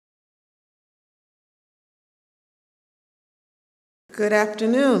Good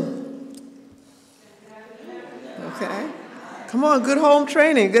afternoon. Okay. Come on, good home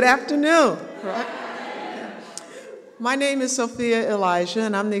training. Good afternoon. Right? My name is Sophia Elijah,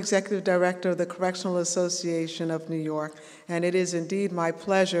 and I'm the Executive Director of the Correctional Association of New York. And it is indeed my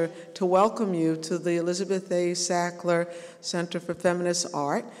pleasure to welcome you to the Elizabeth A. Sackler Center for Feminist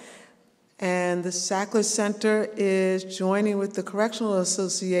Art. And the Sackler Center is joining with the Correctional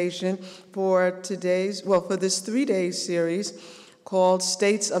Association for this 3-day series called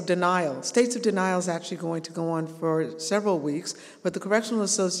States of Denial. States of Denial is actually going to go on for several weeks, but the Correctional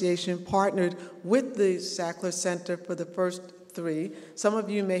Association partnered with the Sackler Center for the first 3. Some of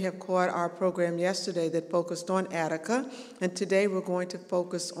you may have caught our program yesterday that focused on Attica, and today we're going to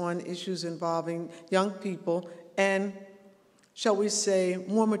focus on issues involving young people and, shall we say,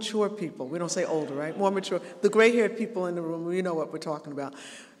 more mature people. We don't say older, right? More mature. The gray-haired people in the room, we know what we're talking about.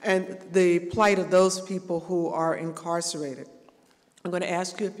 And the plight of those people who are incarcerated. I'm going to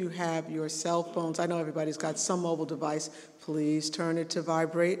ask you if you have your cell phones. I know everybody's got some mobile device. Please turn it to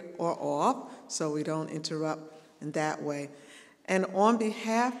vibrate or off so we don't interrupt in that way. And on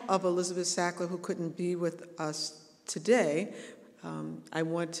behalf of Elizabeth Sackler, who couldn't be with us today, I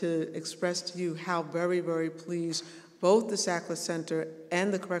want to express to you how very, very pleased both the Sackler Center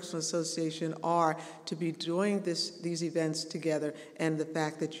and the Correctional Association are to be doing these events together, and the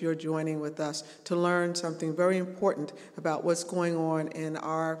fact that you're joining with us to learn something very important about what's going on in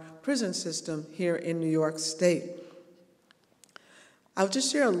our prison system here in New York State. I'll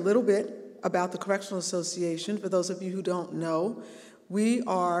just share a little bit about the Correctional Association. For those of you who don't know, we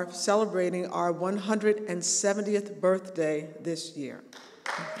are celebrating our 170th birthday this year.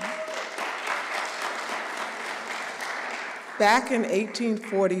 Back in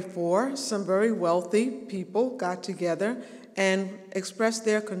 1844, some very wealthy people got together and expressed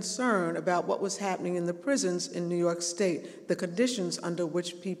their concern about what was happening in the prisons in New York State, the conditions under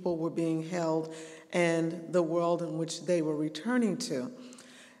which people were being held, and the world in which they were returning to.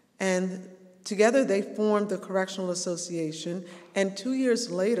 And together they formed the Correctional Association, and 2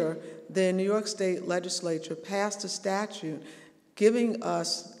 years later, the New York State Legislature passed a statute giving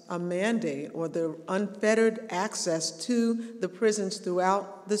us a mandate or the unfettered access to the prisons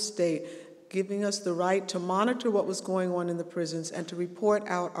throughout the state, giving us the right to monitor what was going on in the prisons and to report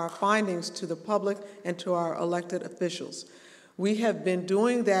out our findings to the public and to our elected officials. We have been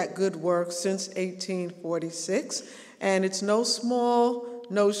doing that good work since 1846, and it's no small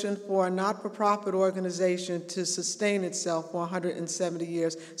notion for a not-for-profit organization to sustain itself for 170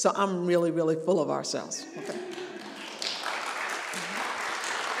 years, so I'm really, really full of ourselves. Okay.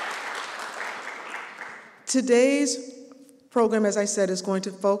 Today's program, as I said, is going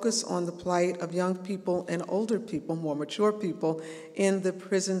to focus on the plight of young people and older people, more mature people, in the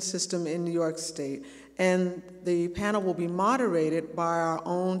prison system in New York State. And the panel will be moderated by our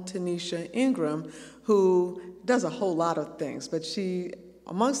own Tanesha Ingram, who does a whole lot of things, but she,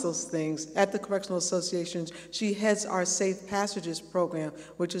 amongst those things, at the Correctional Association, she heads our Safe Passages program,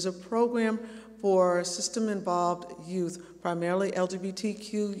 which is a program for system-involved youth, primarily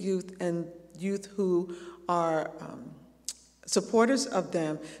LGBTQ youth and youth who are supporters of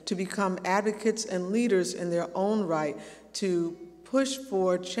them, to become advocates and leaders in their own right, to push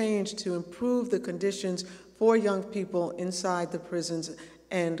for change to improve the conditions for young people inside the prisons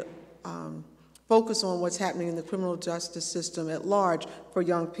and focus on what's happening in the criminal justice system at large for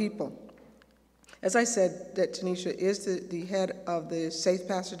young people. As I said, that Tanesha is the head of the Safe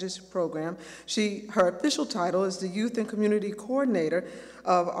Passages program. Her official title is the Youth and Community Coordinator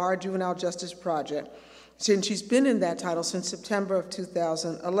of our Juvenile Justice Project. And she's been in that title since September of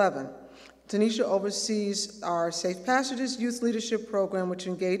 2011. Tanesha oversees our Safe Passages Youth Leadership Program, which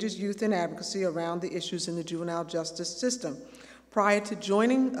engages youth in advocacy around the issues in the juvenile justice system. Prior to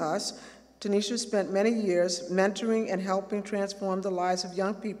joining us, Tanesha spent many years mentoring and helping transform the lives of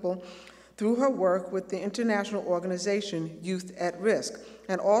young people through her work with the international organization Youth at Risk,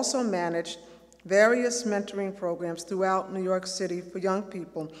 and also managed various mentoring programs throughout New York City for young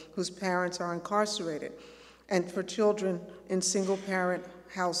people whose parents are incarcerated, and for children in single-parent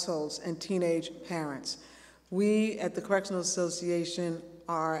households and teenage parents. We at the Correctional Association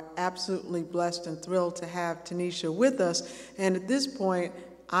are absolutely blessed and thrilled to have Tanesha with us, and at this point,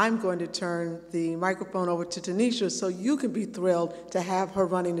 I'm going to turn the microphone over to Tanesha so you can be thrilled to have her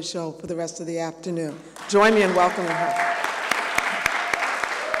running the show for the rest of the afternoon. Join me in welcoming her.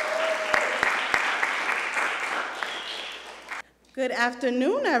 Good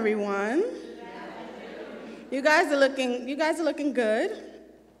afternoon, everyone. You guys are looking good.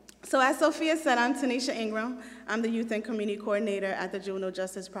 So as Sophia said, I'm Tanesha Ingram. I'm the Youth and Community Coordinator at the Juvenile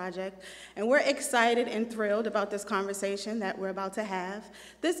Justice Project, and we're excited and thrilled about this conversation that we're about to have.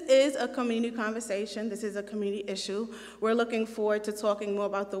 This is a community conversation. This is a community issue. We're looking forward to talking more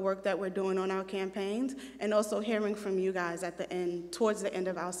about the work that we're doing on our campaigns and also hearing from you guys at the end, towards the end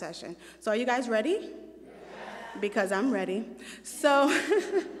of our session. So are you guys ready? Because I'm ready. So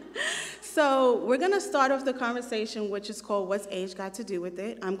we're going to start off the conversation, which is called What's Age Got to Do with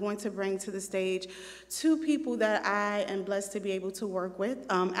It? I'm going to bring to the stage two people that I am blessed to be able to work with.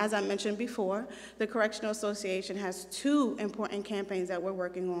 As I mentioned before, the Correctional Association has two important campaigns that we're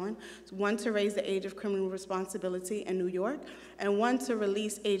working on. One to raise the age of criminal responsibility in New York, and one to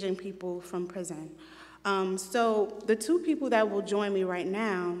release aging people from prison. So the two people that will join me right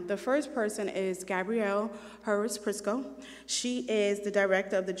now, the first person is Gabrielle Horowitz-Prisco. She is the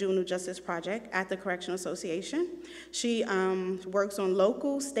director of the Juvenile Justice Project at the Correctional Association. She works on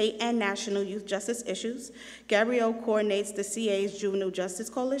local, state, and national youth justice issues. Gabrielle coordinates the CA's Juvenile Justice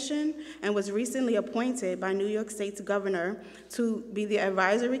Coalition and was recently appointed by New York State's governor to be the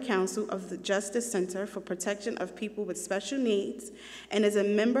advisory council of the Justice Center for Protection of People with Special Needs and is a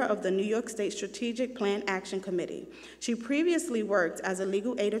member of the New York State Strategic Plan Action Committee. She previously worked as a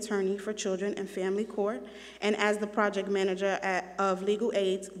legal aid attorney for Children and Family Court and as the project manager of Legal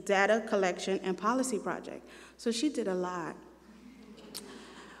Aid's Data Collection and Policy Project. So she did a lot.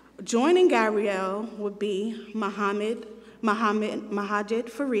 Joining Gabrielle would be Mujahid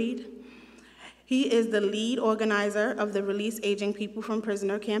Farid. He is the lead organizer of the Release Aging People from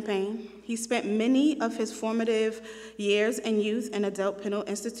Prisoner campaign. He spent many of his formative years in youth and adult penal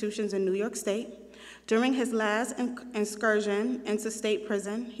institutions in New York State. During his last excursion into state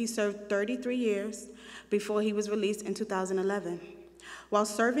prison, he served 33 years before he was released in 2011. While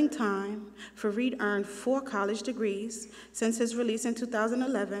serving time, Farid earned 4 college degrees. Since his release in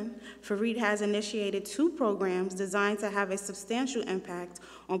 2011, Farid has initiated 2 programs designed to have a substantial impact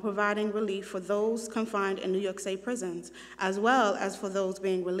on providing relief for those confined in New York State prisons, as well as for those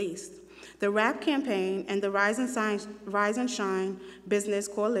being released. The RAP campaign and the Rise and Shine Business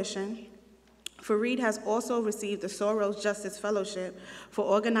Coalition. Farid has also received the Soros Justice Fellowship for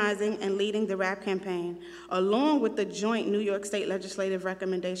organizing and leading the RAP campaign, along with the joint New York State legislative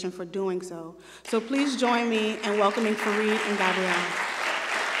recommendation for doing so. So please join me in welcoming Farid and Gabrielle.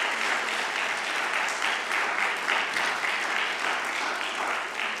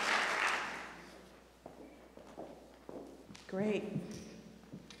 Great.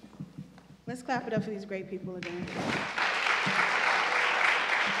 Let's clap it up for these great people again.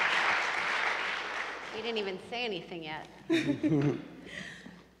 You didn't even say anything yet.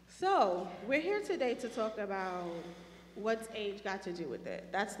 So, we're here today to talk about what's age got to do with it.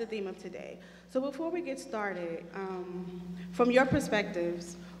 That's the theme of today. So before we get started, from your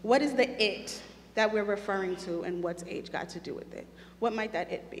perspectives, what is the it that we're referring to and what's age got to do with it? What might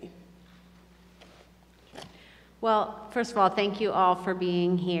that it be? Well, first of all, thank you all for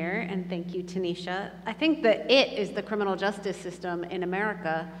being here, and thank you, Tanesha. I think the it is the criminal justice system in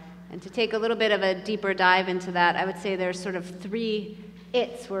America. And to take a little bit of a deeper dive into that, I would say there's sort of 3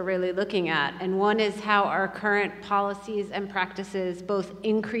 it's we're really looking at. And one is how our current policies and practices both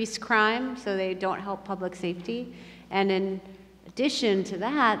increase crime, so they don't help public safety. And in addition to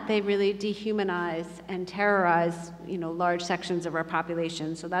that, they really dehumanize and terrorize, large sections of our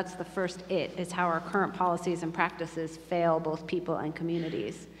population. So that's the first it, is how our current policies and practices fail both people and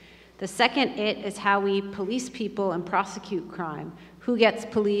communities. The second it is how we police people and prosecute crime. Who gets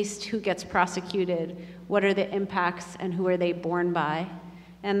policed, who gets prosecuted, what are the impacts, and who are they borne by?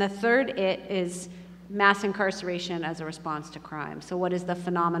 And the third it is mass incarceration as a response to crime. So what is the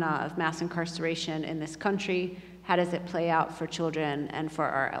phenomena of mass incarceration in this country? How does it play out for children and for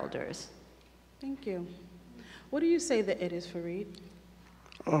our elders? Thank you. What do you say the it is, Farid?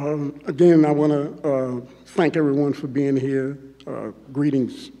 Again, I want to thank everyone for being here.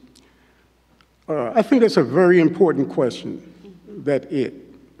 Greetings. I think that's a very important question. That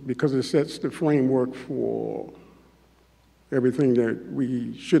it, because it sets the framework for everything that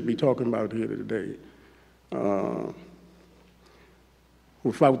we should be talking about here today.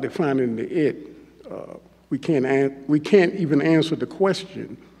 Without defining the it, we can't even answer the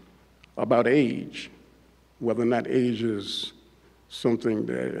question about age, whether or not age is something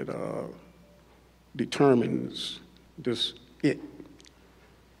that determines this it.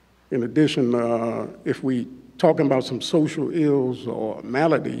 In addition, if we talking about some social ills or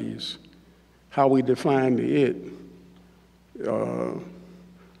maladies, how we define the it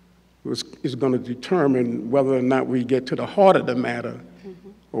is going to determine whether or not we get to the heart of the matter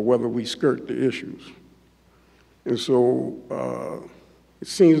or whether we skirt the issues. And so It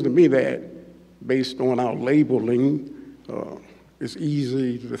seems to me that based on our labeling, it's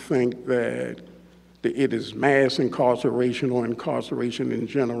easy to think that it is mass incarceration or incarceration in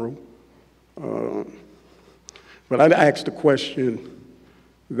general. But I'd ask the question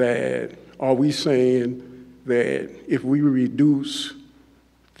that, are we saying that if we reduce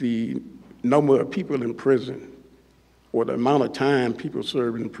the number of people in prison or the amount of time people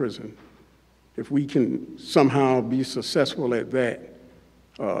serve in prison, if we can somehow be successful at that,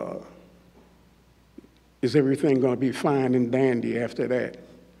 is everything going to be fine and dandy after that?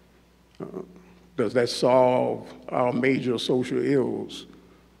 Does that solve our major social ills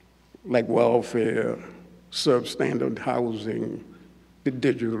like welfare, substandard housing, the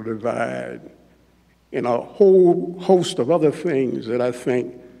digital divide, and a whole host of other things that I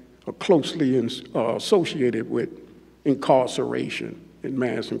think are closely associated with incarceration and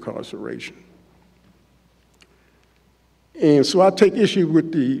mass incarceration? And so I take issue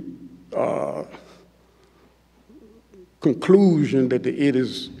with the conclusion that it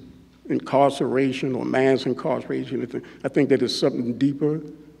is incarceration or mass incarceration. I think that it's something deeper,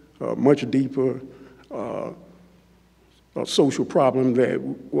 much deeper, a social problem that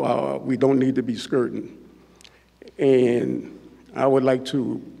we don't need to be skirting. And I would like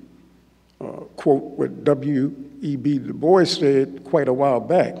to quote what W.E.B. Du Bois said quite a while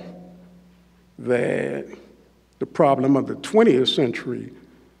back, that the problem of the 20th century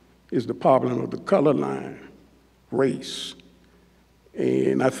is the problem of the color line, race.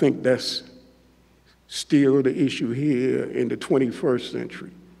 And I think that's still the issue here in the 21st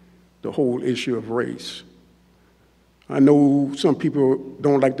century, the whole issue of race. I know some people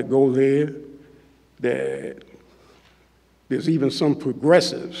don't like to go there, that there's even some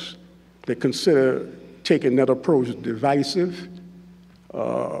progressives that consider taking that approach divisive,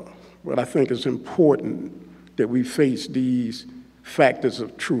 but I think it's important that we face these factors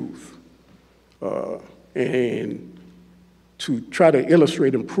of truth. And to try to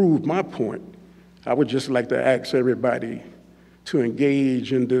illustrate and prove my point, I would just like to ask everybody to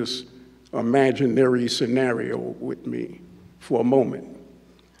engage in this imaginary scenario with me for a moment.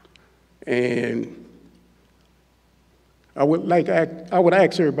 And I would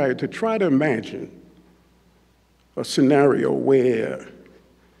ask everybody to try to imagine a scenario where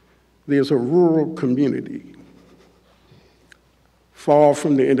there's a rural community far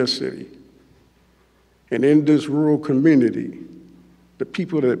from the inner city. And in this rural community, the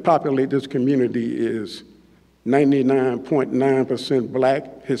people that populate this community is 99.9%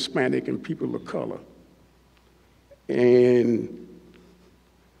 Black, Hispanic, and people of color. And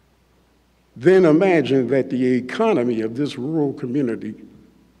then imagine that the economy of this rural community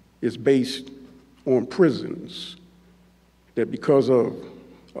is based on prisons, that because of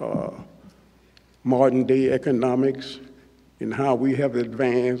modern day economics and how we have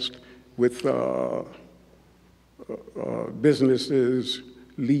advanced with businesses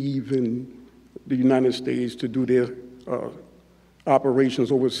leaving the United States to do their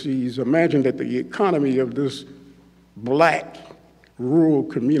operations overseas. Imagine that the economy of this Black rural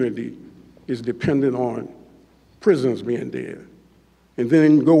community is dependent on prisons being there. And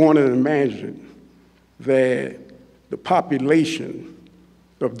then go on and imagine that the population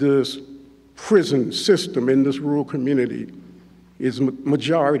of this prison system in this rural community is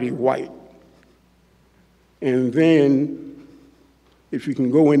majority white. And then, if you can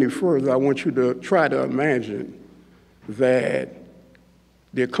go any further, I want you to try to imagine that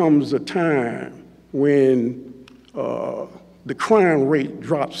there comes a time when the crime rate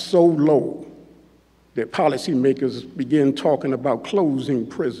drops so low that policymakers begin talking about closing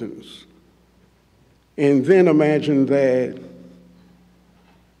prisons. And then imagine that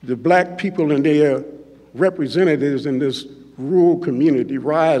the Black people and their representatives in this rural community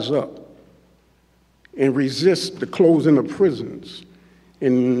rise up and resist the closing of prisons.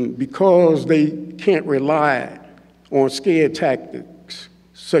 And because they can't rely on scare tactics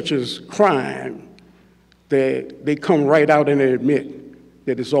such as crime, that they come right out and admit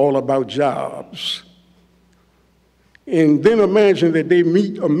that it's all about jobs. And then imagine that they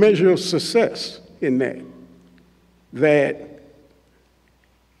meet a measure of success in that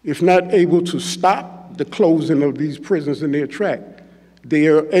if not able to stop the closing of these prisons in their track, they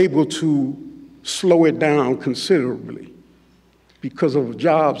are able to slow it down considerably because of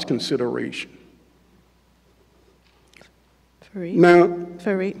jobs consideration.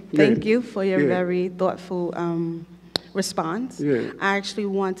 Farid, thank you for your very thoughtful response. Yeah. I actually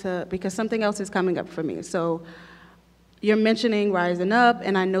want to, because something else is coming up for me. So you're mentioning Rising Up,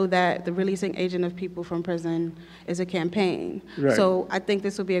 and I know that the Releasing Agent of People from Prison is a campaign. Right. So I think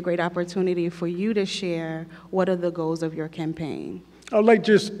this will be a great opportunity for you to share what are the goals of your campaign. I'd like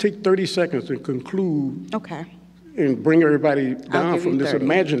to just take 30 seconds and conclude Okay. and bring everybody down give from you this 30.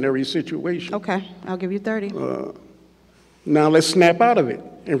 imaginary situation. Okay, I'll give you 30. Now let's snap out of it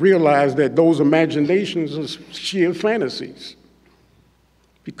and realize that those imaginations are sheer fantasies,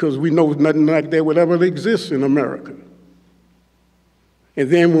 because we know nothing like that would ever exist in America. And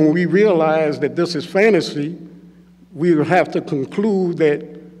then when we realize that this is fantasy, we will have to conclude that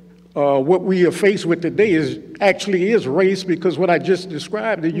what we are faced with today is race, because what I just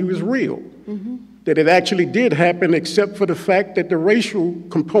described to you is real. That it actually did happen, except for the fact that the racial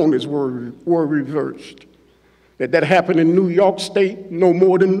components were reversed. That happened in New York State no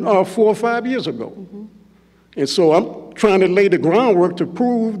more than 4 or 5 years ago. And so I'm trying to lay the groundwork to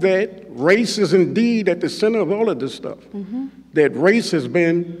prove that race is indeed at the center of all of this stuff. That race has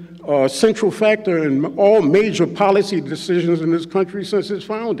been a central factor in all major policy decisions in this country since its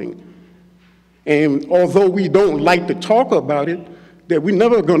founding. And although we don't like to talk about it, that we're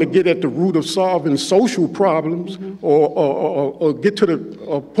never going to get at the root of solving social problems or get to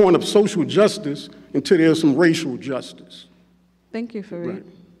the point of social justice until there's some racial justice. Thank you, Farid. Right.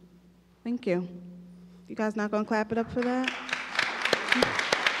 Thank you. You guys not going to clap it up for that?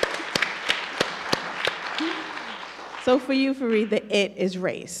 So for you, Farid, the it is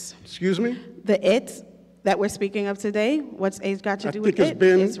race. Excuse me? The it that we're speaking of today, what's age got to do with it?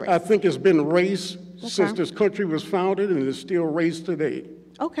 Is race. I think it's been race since this country was founded, and it's still race today.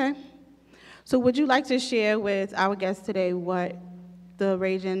 Okay. So would you like to share with our guests today what the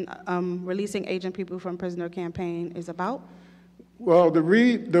Releasing Aging People from Prisoner campaign is about? Well, the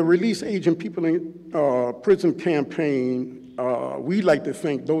Release Aging People in Prison campaign, we like to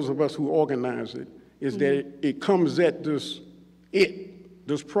think, those of us who organize it, is that it comes at this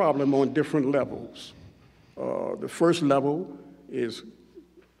problem on different levels. The first level is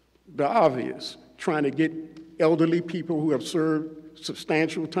the obvious, trying to get elderly people who have served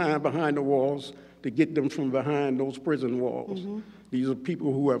substantial time behind the walls to get them from behind those prison walls. These are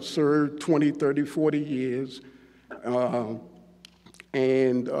people who have served 20, 30, 40 years,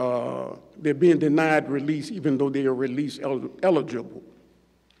 and they're being denied release even though they are release eligible.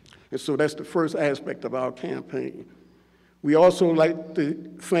 And so that's the first aspect of our campaign. We also like to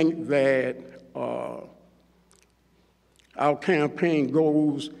think that our campaign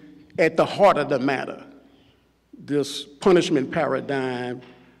goes at the heart of the matter, this punishment paradigm,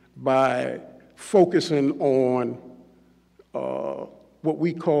 by focusing on what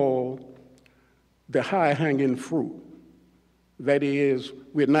we call the high-hanging fruit. That is,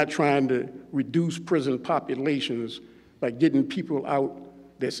 we're not trying to reduce prison populations by getting people out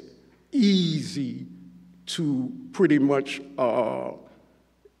that's easy to pretty much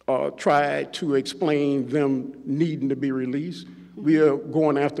try to explain them needing to be released. We are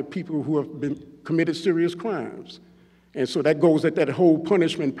going after people who have committed serious crimes. And so that goes at that whole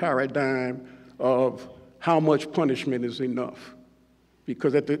punishment paradigm of how much punishment is enough.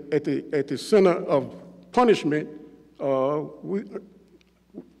 Because at the center of punishment, I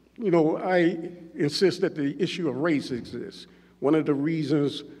insist that the issue of race exists. One of the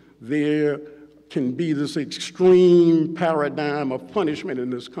reasons there can be this extreme paradigm of punishment in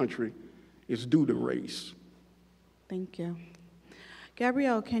this country is due to race. Thank you.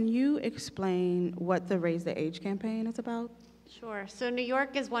 Gabrielle, can you explain what the Raise the Age campaign is about? Sure. So New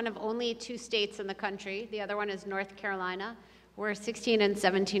York is one of only 2 states in the country. The other one is North Carolina, where 16 and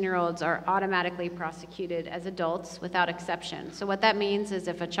 17-year-olds are automatically prosecuted as adults without exception. So what that means is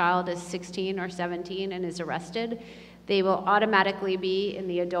if a child is 16 or 17 and is arrested, they will automatically be in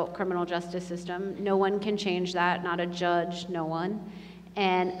the adult criminal justice system. No one can change that, not a judge, no one.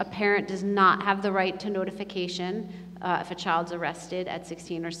 And a parent does not have the right to notification if a child's arrested at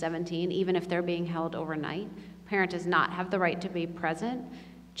 16 or 17, even if they're being held overnight. Parent does not have the right to be present.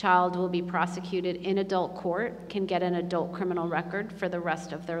 Child will be prosecuted in adult court, can get an adult criminal record for the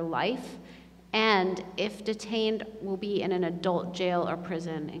rest of their life, and if detained, will be in an adult jail or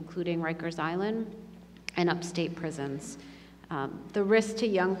prison, including Rikers Island and upstate prisons. The risks to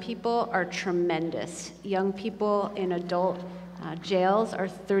young people are tremendous. Young people in adult jails are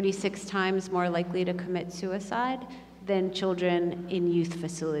 36 times more likely to commit suicide than children in youth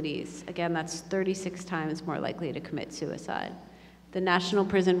facilities. Again, that's 36 times more likely to commit suicide. The National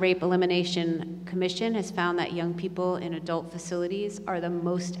Prison Rape Elimination Commission has found that young people in adult facilities are the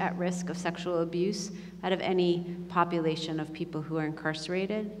most at risk of sexual abuse out of any population of people who are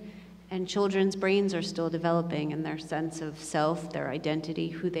incarcerated. And children's brains are still developing, and their sense of self, their identity,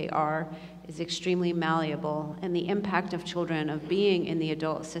 who they are, is extremely malleable. And the impact of children of being in the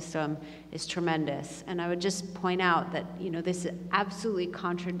adult system is tremendous. And I would just point out that, this absolutely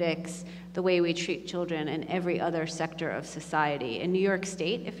contradicts the way we treat children in every other sector of society. In New York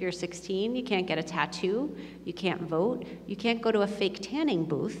State, if you're 16, you can't get a tattoo, you can't vote, you can't go to a fake tanning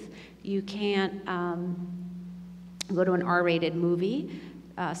booth, you can't go to an R-rated movie.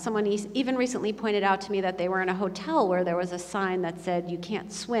 Someone even recently pointed out to me that they were in a hotel where there was a sign that said you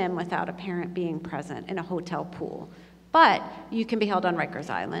can't swim without a parent being present in a hotel pool. But you can be held on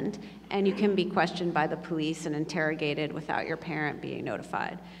Rikers Island, and you can be questioned by the police and interrogated without your parent being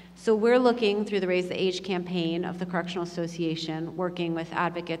notified. So we're looking through the Raise the Age campaign of the Correctional Association, working with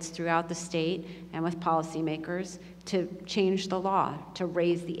advocates throughout the state and with policymakers to change the law, to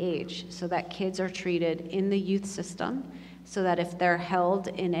raise the age, so that kids are treated in the youth system, so that if they're held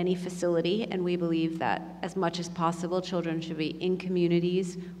in any facility, and we believe that as much as possible, children should be in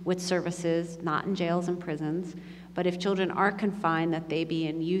communities with services, not in jails and prisons, but if children are confined, that they be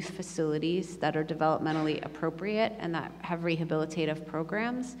in youth facilities that are developmentally appropriate and that have rehabilitative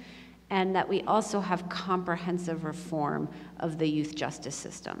programs, and that we also have comprehensive reform of the youth justice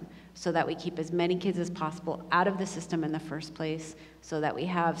system, so that we keep as many kids as possible out of the system in the first place, so that we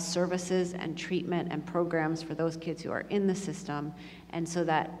have services and treatment and programs for those kids who are in the system, and so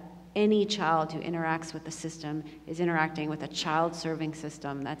that any child who interacts with the system is interacting with a child-serving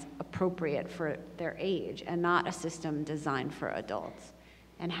system that's appropriate for their age and not a system designed for adults.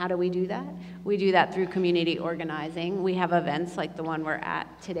 And how do we do that? We do that through community organizing. We have events like the one we're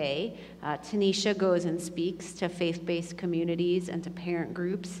at today. Tanesha goes and speaks to faith-based communities and to parent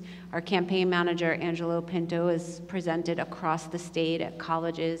groups. Our campaign manager, Angelo Pinto, is presented across the state at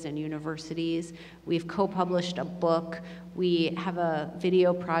colleges and universities. We've co-published a book. We have a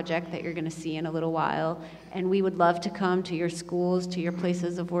video project that you're going to see in a little while. And we would love to come to your schools, to your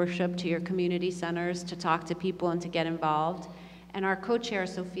places of worship, to your community centers, to talk to people and to get involved. And our co-chair,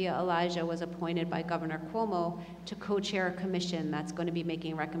 Sophia Elijah, was appointed by Governor Cuomo to co-chair a commission that's going to be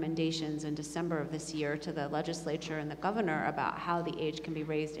making recommendations in December of this year to the legislature and the governor about how the age can be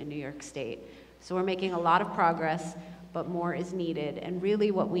raised in New York State. So we're making a lot of progress, but more is needed. And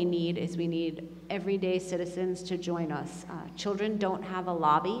really what we need is we need everyday citizens to join us. Children don't have a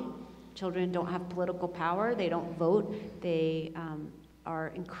lobby. Children don't have political power. They don't vote. They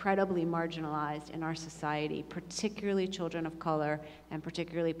are incredibly marginalized in our society, particularly children of color and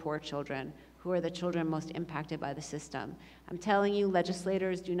particularly poor children, who are the children most impacted by the system. I'm telling you,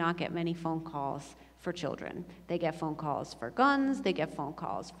 legislators do not get many phone calls for children. They get phone calls for guns, they get phone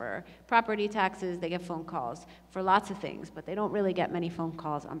calls for property taxes, they get phone calls for lots of things, but they don't really get many phone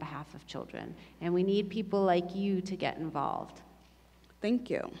calls on behalf of children. And we need people like you to get involved. Thank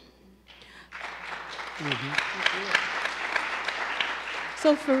you. Mm-hmm. Thank you.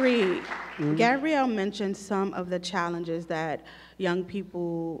 So Farid, Gabrielle mentioned some of the challenges that young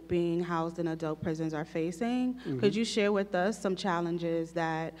people being housed in adult prisons are facing. Could you share with us some challenges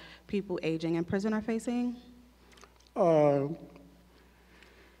that people aging in prison are facing? The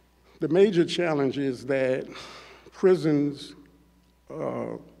major challenge is that prisons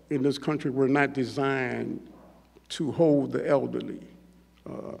in this country were not designed to hold the elderly.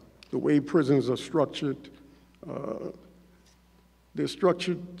 The way prisons are structured, they're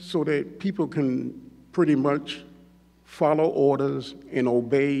structured so that people can pretty much follow orders and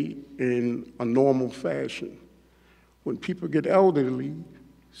obey in a normal fashion. When people get elderly,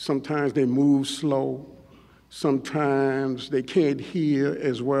 sometimes they move slow, sometimes they can't hear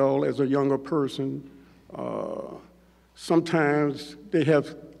as well as a younger person, sometimes they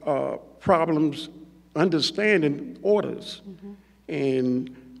have problems understanding orders.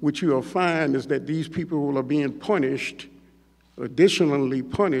 And what you'll find is that these people are being punished, additionally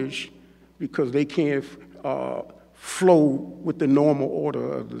punished, because they can't flow with the normal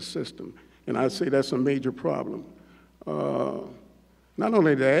order of the system. And I'd say that's a major problem. Not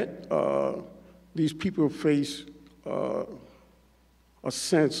only that, these people face a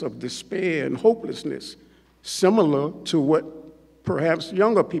sense of despair and hopelessness, similar to what perhaps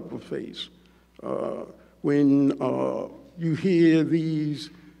younger people face. When you hear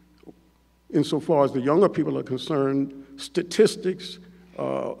these, insofar as the younger people are concerned, statistics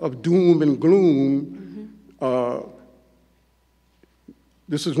of doom and gloom,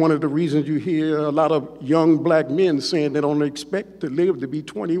 this is one of the reasons you hear a lot of young black men saying they don't expect to live to be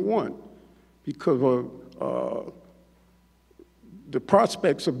 21 because of the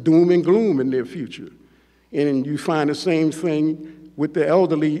prospects of doom and gloom in their future. And you find the same thing with the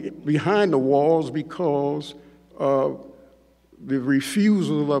elderly behind the walls because of the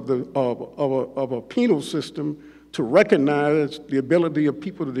refusal of a penal system to recognize the ability of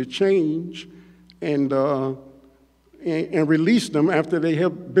people to change and release them after they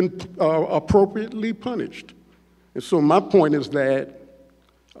have been appropriately punished. And so my point is that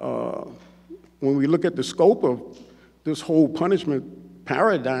when we look at the scope of this whole punishment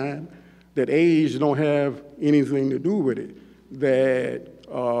paradigm, that age don't have anything to do with it, that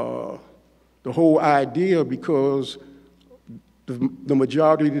the whole idea, because the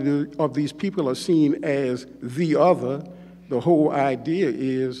majority of these people are seen as the other, the whole idea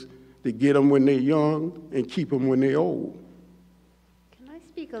is to get them when they're young and keep them when they're old. Can I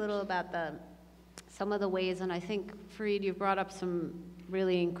speak a little about some of the ways, and I think, Farid, you've brought up some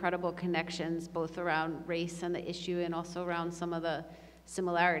really incredible connections, both around race and the issue, and also around some of the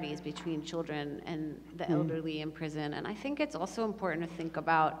similarities between children and the elderly in prison. And I think it's also important to think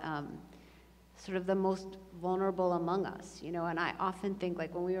about sort of the most vulnerable among us, you know, and I often think,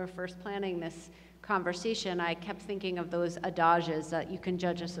 like, when we were first planning this conversation, I kept thinking of those adages that you can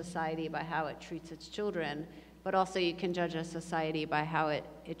judge a society by how it treats its children, but also you can judge a society by how it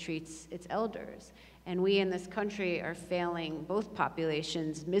treats its elders. And we in this country are failing both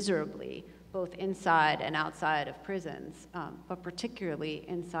populations miserably, both inside and outside of prisons, but particularly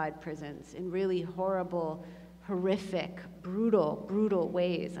inside prisons, in really horrible, horrific, brutal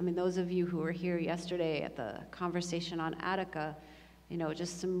ways. I mean, those of you who were here yesterday at the conversation on Attica, you know,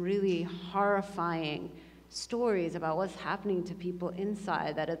 just some really horrifying stories about what's happening to people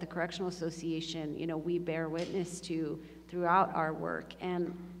inside that at the Correctional Association, you know, we bear witness to throughout our work.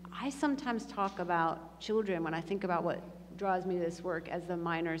 And I sometimes talk about children when I think about what draws me to this work as the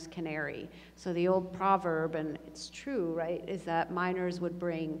miner's canary. So the old proverb, and it's true, right, is that miners would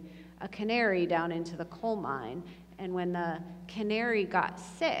bring a canary down into the coal mine, and when the canary got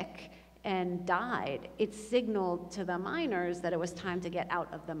sick and died, it signaled to the miners that it was time to get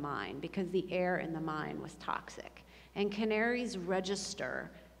out of the mine because the air in the mine was toxic. And canaries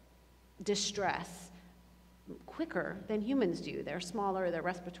register distress quicker than humans do. They're smaller, their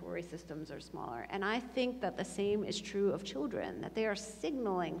respiratory systems are smaller. And I think that the same is true of children, that they are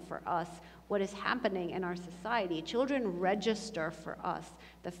signaling for us what is happening in our society. Children register for us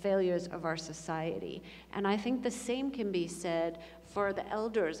the failures of our society. And I think the same can be said for the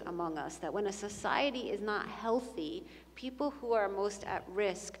elders among us, that when a society is not healthy, people who are most at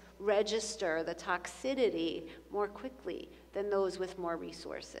risk register the toxicity more quickly than those with more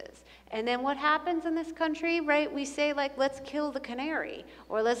resources. And then what happens in this country, right? We say, like, let's kill the canary,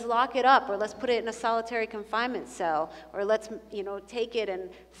 or let's lock it up, or let's put it in a solitary confinement cell, or let's, you know, take it and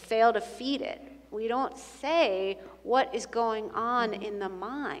fail to feed it. We don't say what is going on in the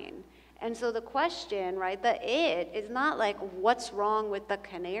mind. And so the question, right, the it is not like what's wrong with the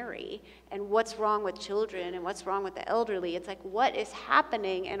canary and what's wrong with children and what's wrong with the elderly. It's like what is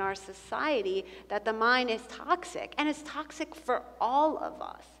happening in our society that the mind is toxic, and it's toxic for all of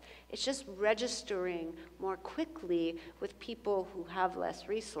us. It's just registering more quickly with people who have less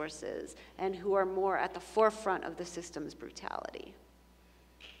resources and who are more at the forefront of the system's brutality.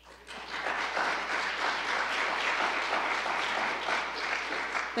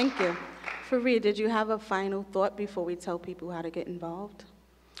 Thank you. Farid, did you have a final thought before we tell people how to get involved?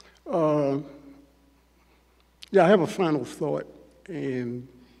 Yeah, I have a final thought. And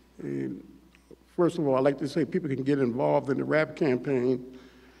first of all, I'd like to say people can get involved in the RAP campaign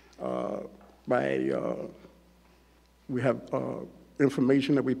we have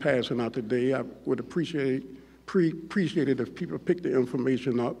information that we're passing out today. I would appreciate it if people pick the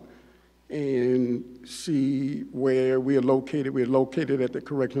information up and see where we are located. We're located at the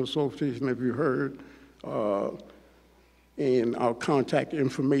Correctional Association, if you heard, and our contact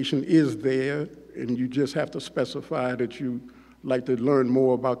information is there, and you just have to specify that you like to learn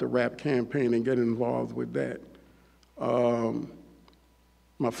more about the RAP campaign and get involved with that.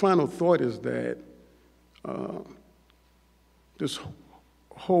 My final thought is that this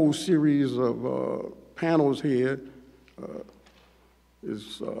whole series of panels here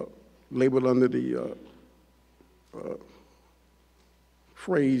is labeled under the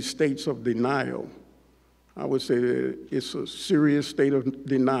phrase states of denial. I would say that it's a serious state of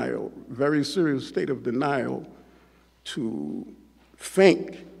denial, very serious state of denial to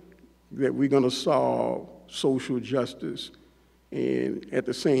think that we're going to solve social justice and at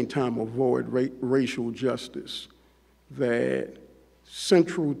the same time avoid racial justice. That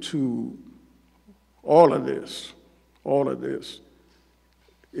central to all of this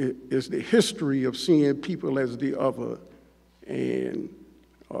is the history of seeing people as the other and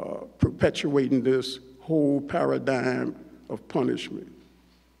perpetuating this whole paradigm of punishment.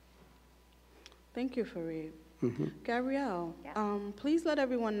 Thank you, Farid. Gabrielle, Yeah. please let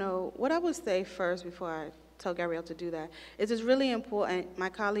everyone know what I would say first before I tell Gabrielle to do that. It's really important. My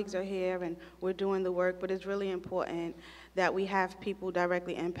colleagues are here and we're doing the work, but it's really important that we have people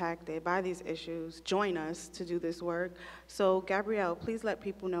directly impacted by these issues join us to do this work. So Gabrielle, please let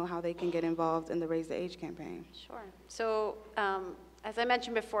people know how they can get involved in the Raise the Age campaign. Sure. So as I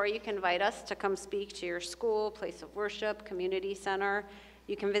mentioned before, you can invite us to come speak to your school, place of worship, community center.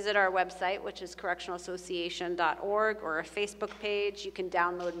 You can visit our website, which is correctionalassociation.org, or a Facebook page. You can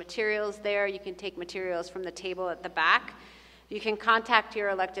download materials there. You can take materials from the table at the back. You can contact your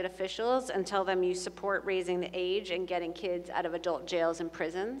elected officials and tell them you support raising the age and getting kids out of adult jails and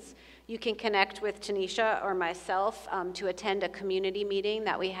prisons. You can connect with Tanesha or myself to attend a community meeting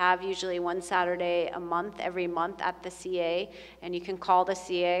that we have usually one Saturday a month, every month at the CA. And you can call the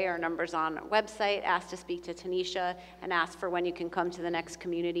CA, our number's on our website, ask to speak to Tanesha, and ask for when you can come to the next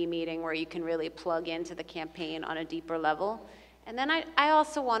community meeting where you can really plug into the campaign on a deeper level. And then I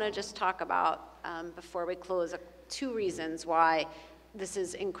also want to just talk about, before we close, 2 reasons why this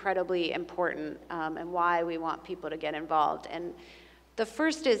is incredibly important and why we want people to get involved. And the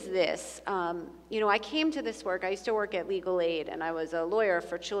first is this. I came to this work. I used to work at Legal Aid, and I was a lawyer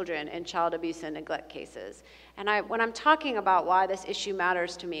for children in child abuse and neglect cases. And when I'm talking about why this issue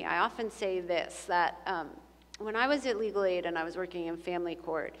matters to me, I often say this, that when I was at Legal Aid and I was working in family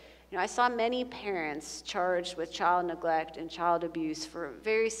court, I saw many parents charged with child neglect and child abuse for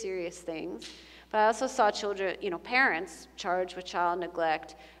very serious things. But I also saw children, parents charged with child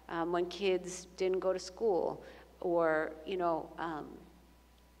neglect when kids didn't go to school, or,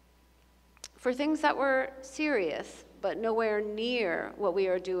 for things that were serious, but nowhere near what we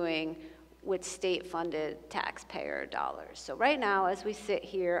are doing with state-funded taxpayer dollars. So right now, as we sit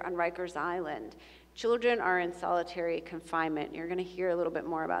here on Rikers Island, children are in solitary confinement. You're going to hear a little bit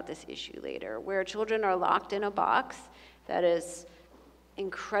more about this issue later, where children are locked in a box that is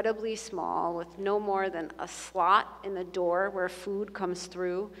incredibly small, with no more than a slot in the door where food comes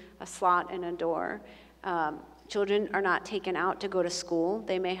through, a slot in a door. Children are not taken out to go to school.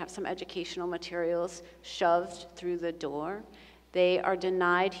 They may have some educational materials shoved through the door. They are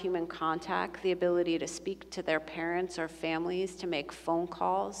denied human contact, the ability to speak to their parents or families, to make phone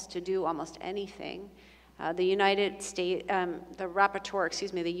calls, to do almost anything. The United States, the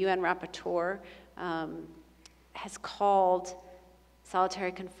UN rapporteur has called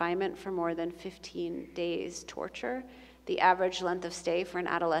solitary confinement for more than 15 days torture. The average length of stay for an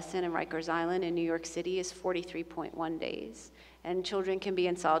adolescent in Rikers Island in New York City is 43.1 days. And children can be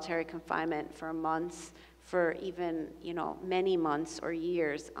in solitary confinement for months, for even, many months or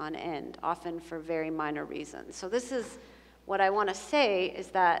years on end, often for very minor reasons. So this is what I want to say, is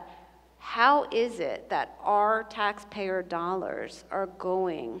that how is it that our taxpayer dollars are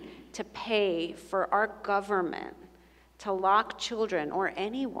going to pay for our government to lock children, or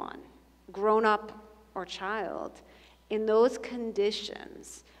anyone, grown up or child, in those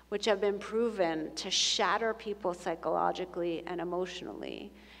conditions which have been proven to shatter people psychologically and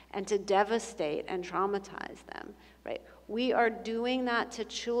emotionally, and to devastate and traumatize them, right? We are doing that to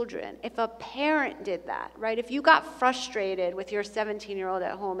children. If a parent did that, right? If you got frustrated with your 17-year-old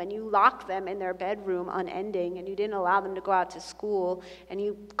at home and you locked them in their bedroom unending, and you didn't allow them to go out to school, and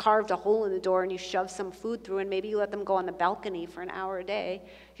you carved a hole in the door and you shoved some food through, and maybe you let them go on the balcony for an hour a day,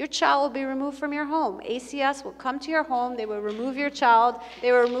 your child will be removed from your home. ACS will come to your home, they will remove your child,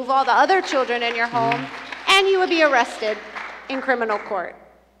 they will remove all the other children in your home, and you will be arrested in criminal court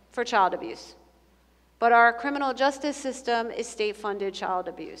for child abuse. But our criminal justice system is state-funded child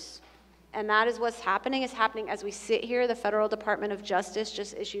abuse. And that is what's happening, as we sit here. The Federal Department of Justice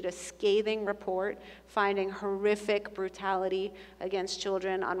just issued a scathing report finding horrific brutality against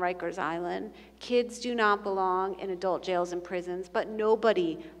children on Rikers Island. Kids do not belong in adult jails and prisons, but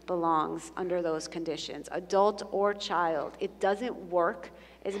nobody belongs under those conditions, adult or child. It doesn't work,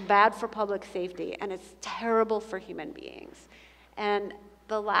 it's bad for public safety, and it's terrible for human beings. And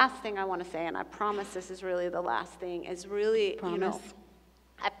the last thing I want to say, and I promise this is really the last thing, is really,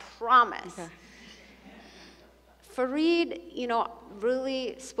 I promise. Okay. Farid,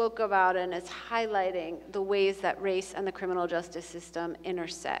 really spoke about and is highlighting the ways that race and the criminal justice system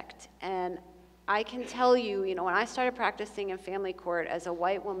intersect. And I can tell you, when I started practicing in family court as a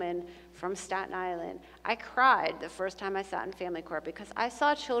white woman from Staten Island, I cried the first time I sat in family court because I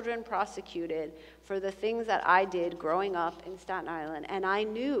saw children prosecuted for the things that I did growing up in Staten Island, and I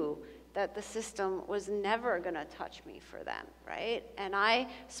knew that the system was never going to touch me for them, right? And I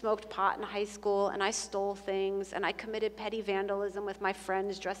smoked pot in high school, and I stole things, and I committed petty vandalism with my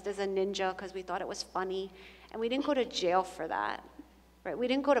friends dressed as a ninja because we thought it was funny, and we didn't go to jail for that, right? We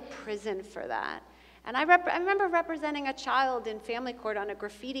didn't go to prison for that. And I remember representing a child in family court on a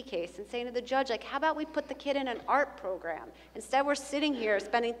graffiti case and saying to the judge, like, how about we put the kid in an art program? Instead, we're sitting here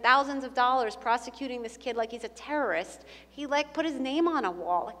spending thousands of dollars prosecuting this kid like he's a terrorist. He, like, put his name on a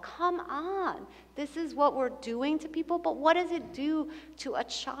wall. Like, come on. This is what we're doing to people, but what does it do to a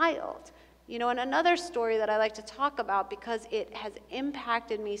child? You know, and another story that I like to talk about because it has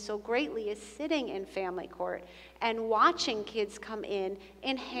impacted me so greatly is sitting in family court and watching kids come in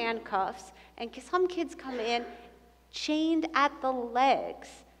handcuffs, and some kids come in chained at the legs,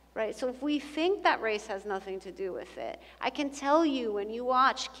 right? So if we think that race has nothing to do with it, I can tell you when you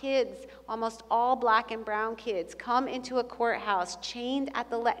watch kids, almost all black and brown kids, come into a courthouse chained at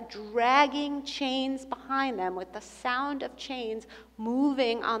the leg, dragging chains behind them with the sound of chains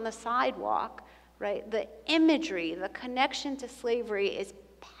moving on the sidewalk, right? The imagery, the connection to slavery is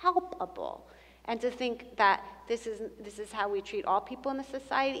palpable. And to think that this is how we treat all people in the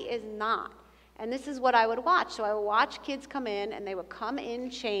society is not. And this is what I would watch. So I would watch kids come in, and they would come in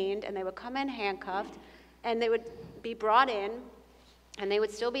chained, and they would come in handcuffed, and they would be brought in, and they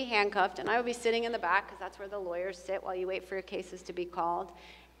would still be handcuffed, and I would be sitting in the back, because that's where the lawyers sit while you wait for your cases to be called.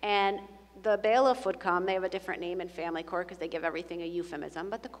 And the bailiff would come. They have a different name in family court because they give everything a euphemism,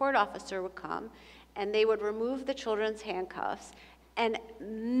 but the court officer would come, and they would remove the children's handcuffs. And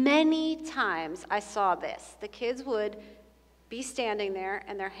many times I saw this. The kids would be standing there,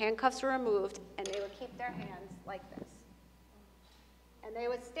 and their handcuffs were removed, and they would keep their hands like this. And they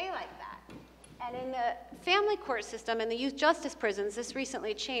would stay like that. And in the family court system, in the youth justice prisons, this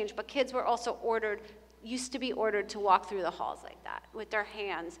recently changed, but kids were also used to be ordered to walk through the halls like that, with their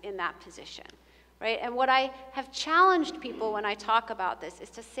hands in that position, right? And what I have challenged people when I talk about this is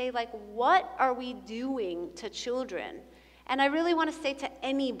to say, like, what are we doing to children? And I really want to say to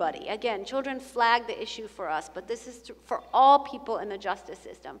anybody, again, children flag the issue for us, but this is for all people in the justice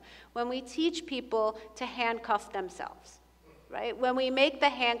system. When we teach people to handcuff themselves, right? When we make the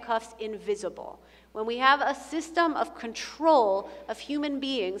handcuffs invisible, when we have a system of control of human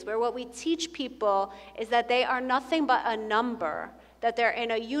beings where what we teach people is that they are nothing but a number, that they're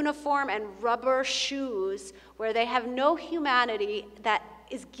in a uniform and rubber shoes where they have no humanity that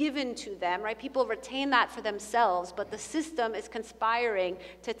is given to them, right? People retain that for themselves, but the system is conspiring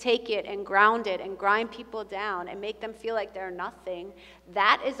to take it and ground it and grind people down and make them feel like they're nothing.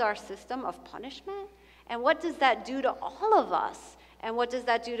 That is our system of punishment. And what does that do to all of us? And what does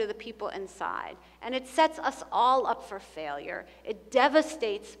that do to the people inside? And it sets us all up for failure. It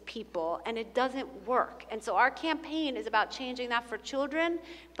devastates people, and it doesn't work. And so our campaign is about changing that for children,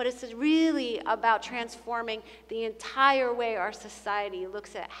 but it's really about transforming the entire way our society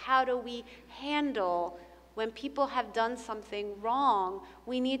looks at how do we handle when people have done something wrong.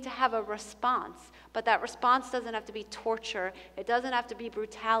 We need to have a response, but that response doesn't have to be torture, it doesn't have to be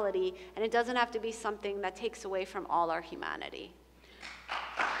brutality, and it doesn't have to be something that takes away from all our humanity.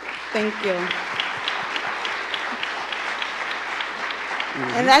 Thank you.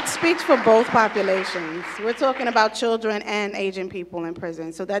 And that speaks for both populations. We're talking about children and aging people in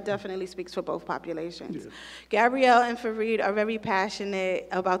prison, so that definitely speaks for both populations. Yeah. Gabrielle and Farid are very passionate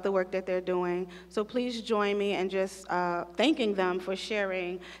about the work that they're doing, so please join me in just thanking them for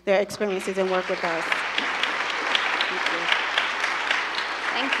sharing their experiences and work with us.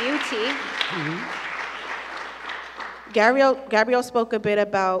 Thank you, T. Mm-hmm. Gabrielle spoke a bit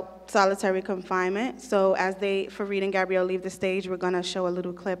about solitary confinement, so as Farid and Gabrielle leave the stage, we're going to show a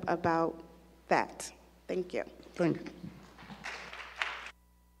little clip about that. Thank you. Thank you.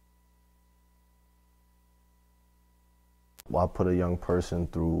 Why put a young person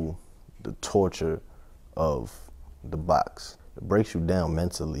through the torture of the box? It breaks you down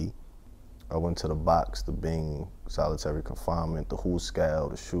mentally. I went to the box, the Bing, solitary confinement, the Who Scowl,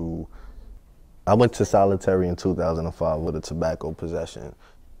 the shoe. I went to solitary in 2005 with a tobacco possession.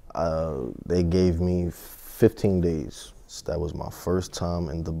 They gave me 15 days. That was my first time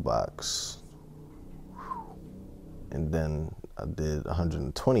in the box. And then I did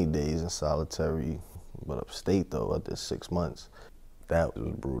 120 days in solitary, but upstate though, I did 6 months. That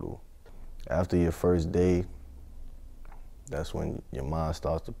was brutal. After your first day, that's when your mind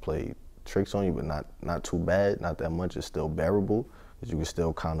starts to play tricks on you, but not too bad, not that much. It's still bearable, because you can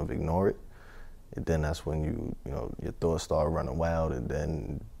still kind of ignore it. And then that's when your thoughts start running wild, and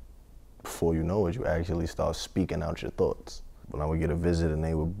then before you know it, you actually start speaking out your thoughts. When I would get a visit and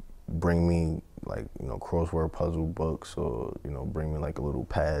they would bring me like, crossword puzzle books, or, bring me like a little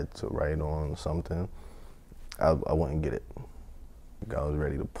pad to write on or something, I wouldn't get it. I was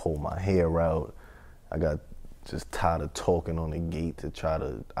ready to pull my hair out. I got just tired of talking on the gate to try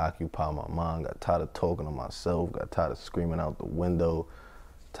to occupy my mind, got tired of talking to myself, got tired of screaming out the window.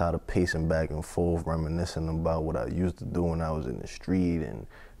 tired of pacing back and forth, reminiscing about what I used to do when I was in the street, and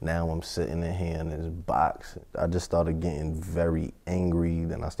now I'm sitting in here in this box. I just started getting very angry,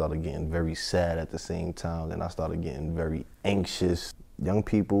 then I started getting very sad at the same time, then I started getting very anxious. Young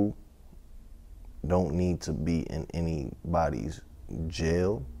people don't need to be in anybody's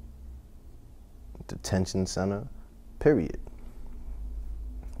jail, detention center, period.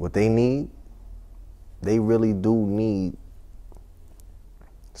 What they need, they really do need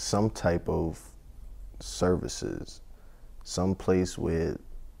some type of services, some place where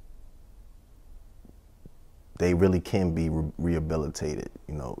they really can be rehabilitated,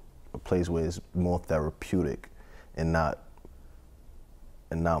 you know, a place where it's more therapeutic and not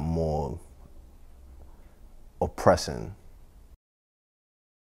more oppressing.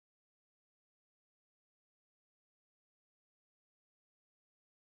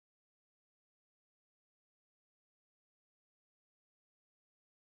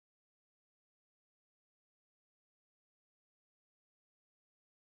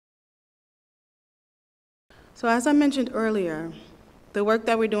 So as I mentioned earlier, the work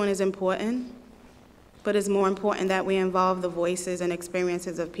that we're doing is important, but it's more important that we involve the voices and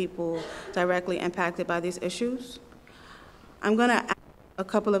experiences of people directly impacted by these issues. I'm gonna ask a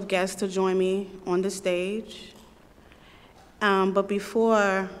couple of guests to join me on the stage. But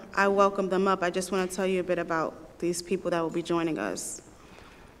before I welcome them up, I just wanna tell you a bit about these people that will be joining us.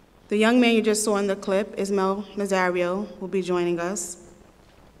 The young man you just saw in the clip, Ismael Nazario, will be joining us.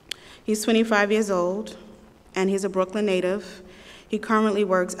 He's 25 years old, and he's a Brooklyn native. He currently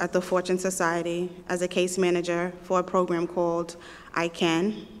works at the Fortune Society as a case manager for a program called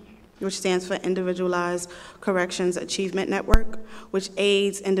ICANN, which stands for Individualized Corrections Achievement Network, which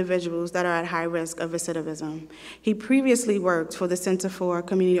aids individuals that are at high risk of recidivism. He previously worked for the Center for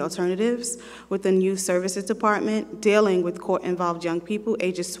Community Alternatives with the Youth Services Department, dealing with court-involved young people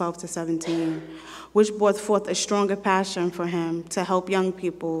ages 12 to 17, which brought forth a stronger passion for him to help young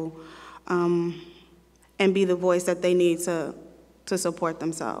people and be the voice that they need to support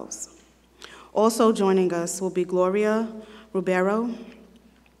themselves. Also joining us will be Gloria Rubero.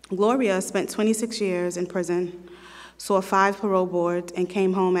 Gloria spent 26 years in prison, saw 5 parole boards, and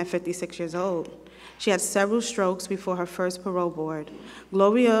came home at 56 years old. She had several strokes before her first parole board.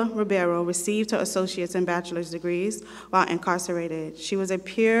 Gloria Rubero received her associate's and bachelor's degrees while incarcerated. She was a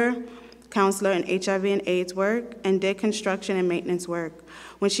peer counselor in HIV and AIDS work and did construction and maintenance work.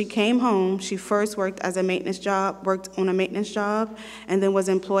 When she came home, she first worked on a maintenance job, and then was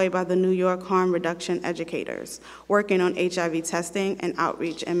employed by the New York Harm Reduction Educators, working on HIV testing and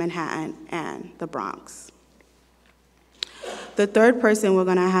outreach in Manhattan and the Bronx. The third person we're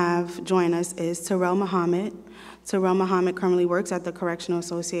gonna have join us is Terrell Muhammad. Terrell Muhammad currently works at the Correctional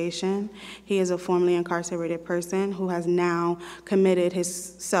Association. He is a formerly incarcerated person who has now committed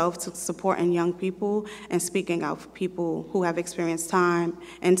himself to supporting young people and speaking out for people who have experienced time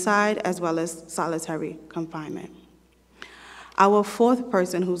inside as well as solitary confinement. Our fourth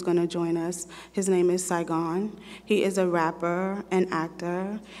person who's gonna join us, his name is Saigon. He is a rapper and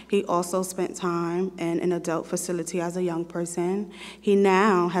actor. He also spent time in an adult facility as a young person. He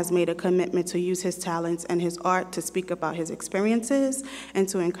now has made a commitment to use his talents and his art to speak about his experiences and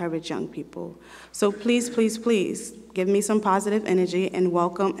to encourage young people. So please, please, please, give me some positive energy and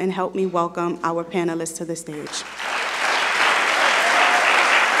welcome and help me welcome our panelists to the stage.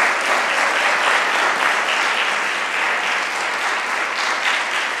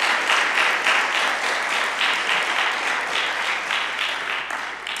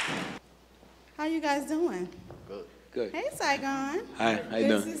 How you guys doing? Good. Good. Hey, Saigon. Hi, how you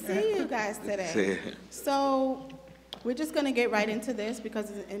doing? Good to see you guys today. So we're just going to get right into this because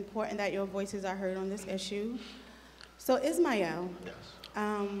it's important that your voices are heard on this issue. So Ismael, Yes.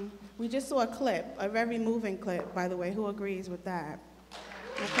 we just saw a clip, a very moving clip, by the way. Who agrees with that?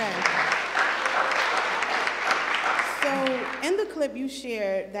 Okay. So in the clip you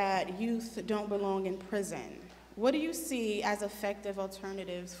shared that youth don't belong in prison. What do you see as effective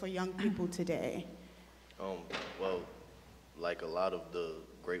alternatives for young people today? Well, like a lot of the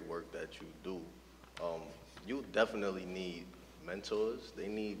great work that you do, you definitely need mentors. They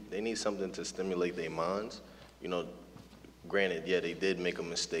need something to stimulate their minds. You know, granted, yeah, they did make a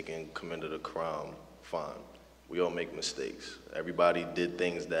mistake and committed a crime, fine. We all make mistakes. Everybody did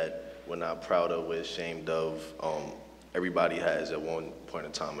things that we're not proud of, we're ashamed of. Everybody has at one point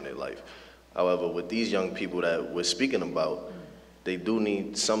in time in their life. However, with these young people that we're speaking about, they do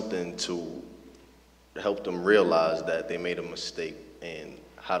need something to help them realize that they made a mistake and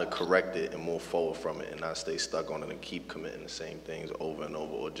how to correct it and move forward from it and not stay stuck on it and keep committing the same things over and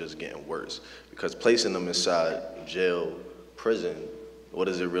over or just getting worse. Because placing them inside jail, prison, what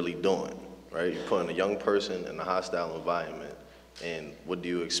is it really doing, right? You're putting a young person in a hostile environment, and what do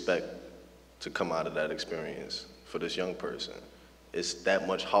you expect to come out of that experience for this young person? It's that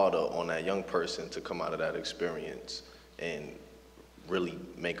much harder on that young person to come out of that experience and really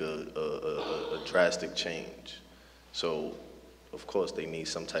make a drastic change. So, of course, they need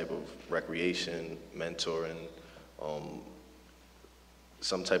some type of recreation, mentoring,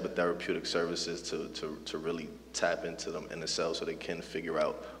 some type of therapeutic services to really tap into them in the cell so they can figure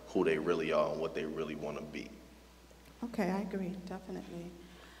out who they really are and what they really want to be. Okay, I agree, definitely.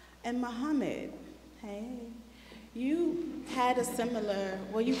 And Muhammad, hey, you had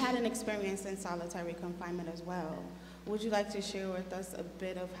you had an experience in solitary confinement as well. Would you like to share with us a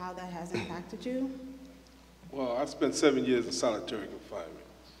bit of how that has impacted you? Well, I spent 7 years in solitary confinement.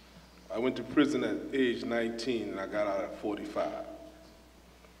 I went to prison at age 19 and I got out at 45.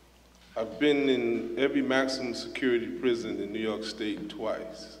 I've been in every maximum security prison in New York State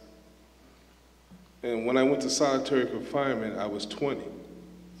twice. And when I went to solitary confinement, I was 20.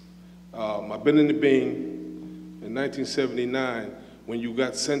 I've been in the Bing. In 1979, when you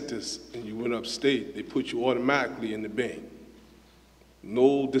got sentenced and you went upstate, they put you automatically in the Bing.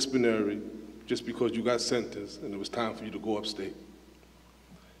 No disciplinary, just because you got sentenced and it was time for you to go upstate.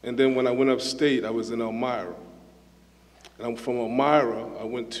 And then when I went upstate, I was in Elmira. And from Elmira, I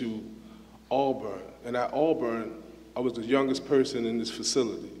went to Auburn. And at Auburn, I was the youngest person in this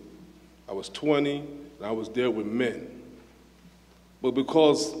facility. I was 20, and I was there with men. But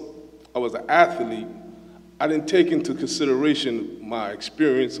because I was an athlete, I didn't take into consideration my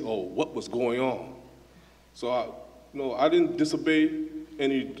experience or what was going on. So I didn't disobey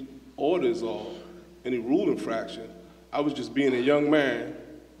any orders or any rule infraction. I was just being a young man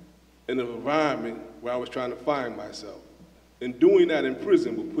in an environment where I was trying to find myself. And doing that in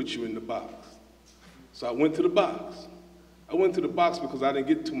prison will put you in the box. So I went to the box. I went to the box because I didn't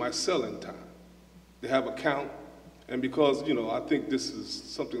get to my cell in time. They have a count, and because, I think this is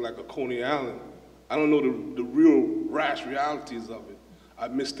something like a Coney Island, I don't know the real rash realities of it. I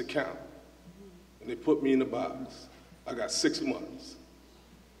missed the count, and they put me in the box. I got 6 months.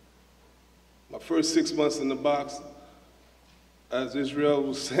 My first 6 months in the box, as Israel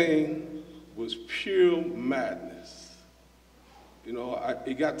was saying, was pure madness.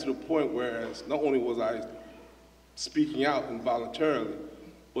 It got to the point where not only was I speaking out involuntarily,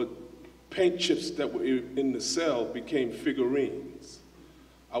 but paint chips that were in the cell became figurines.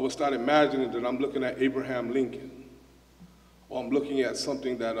 I would start imagining that I'm looking at Abraham Lincoln, or I'm looking at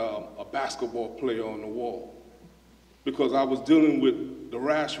something that a basketball player on the wall, because I was dealing with the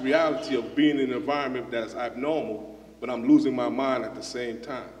rash reality of being in an environment that's abnormal, but I'm losing my mind at the same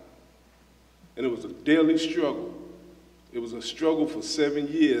time. And it was a daily struggle. It was a struggle for 7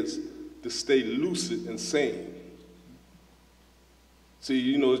 years to stay lucid and sane.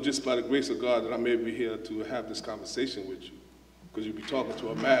 See, it's just by the grace of God that I'm able here to have this conversation with you, because you'll be talking to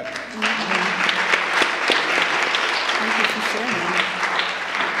a madman. Thank you for sharing.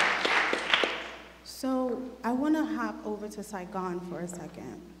 So I want to hop over to Saigon for a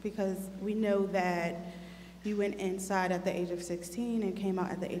second, because we know that you went inside at the age of 16 and came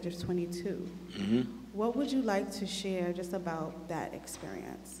out at the age of 22. Mm-hmm. What would you like to share just about that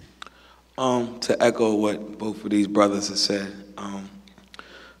experience? To echo what both of these brothers have said,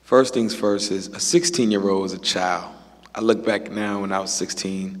 first things first is a 16-year-old is a child. I look back now when I was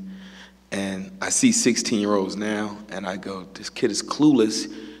 16, and I see 16-year-olds now, and I go, this kid is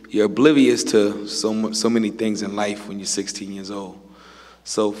clueless. You're oblivious to so many things in life when you're 16 years old.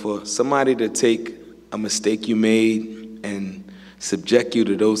 So for somebody to take a mistake you made and subject you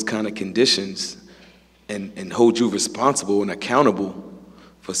to those kind of conditions and hold you responsible and accountable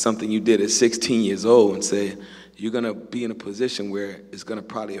for something you did at 16 years old and say, you're going to be in a position where it's going to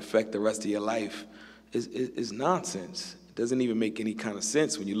probably affect the rest of your life is nonsense. It doesn't even make any kind of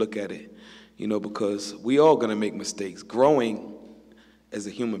sense when you look at it, because we all going to make mistakes. Growing as a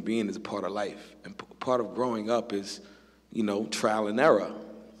human being is a part of life, and part of growing up is, trial and error.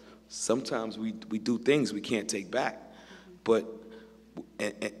 Sometimes we do things we can't take back, but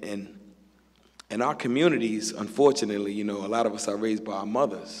in our communities, unfortunately, a lot of us are raised by our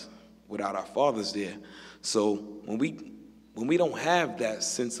mothers without our fathers there. So when we don't have that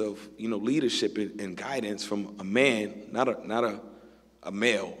sense of leadership and guidance from a man, not a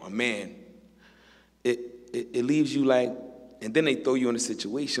male, a man, it leaves you like, and then they throw you in a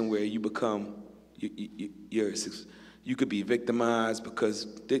situation where you become you could be victimized because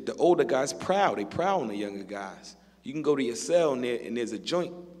the older guys proud. They proud on the younger guys. You can go to your cell and there's a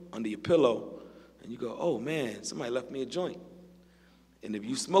joint under your pillow, and you go, oh man, somebody left me a joint. And if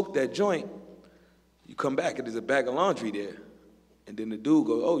you smoke that joint, you come back and there's a bag of laundry there. And then the dude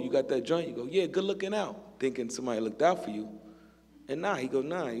goes, oh, you got that joint? You go, yeah, good looking out. Thinking somebody looked out for you. And nah, he goes,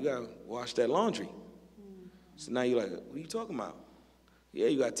 nah, you got to wash that laundry. So now you're like, what are you talking about? Yeah,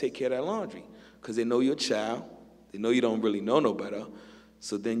 you got to take care of that laundry. Because they know you're a child. They know you don't really know no better.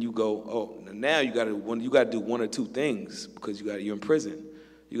 So then you go, oh, now you got to do one or two things because you're in prison.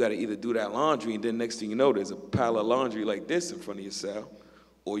 You got to either do that laundry, and then next thing you know, there's a pile of laundry like this in front of your cell,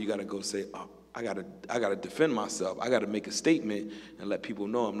 or you got to go say, oh, I gotta defend myself. I got to make a statement and let people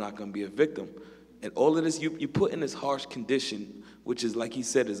know I'm not going to be a victim. And all of this, you put in this harsh condition, which is, like he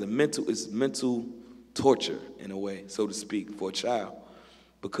said, is mental torture in a way, so to speak, for a child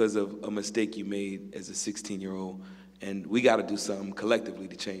because of a mistake you made as a 16-year-old. And we got to do something collectively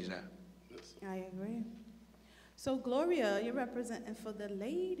to change that. I agree. So, Gloria, you're representing for the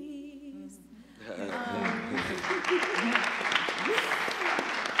ladies.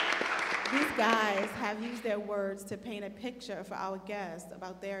 These guys have used their words to paint a picture for our guests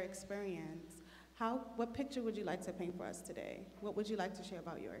about their experience. What picture would you like to paint for us today? What would you like to share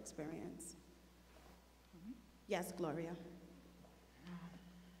about your experience? Yes, Gloria.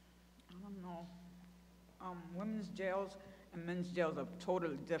 I don't know. Women's jails and men's jails are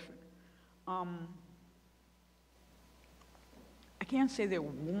totally different. I can't say they're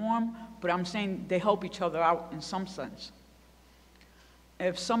warm, but I'm saying they help each other out in some sense.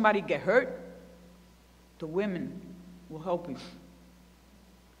 If somebody get hurt, the women will help you.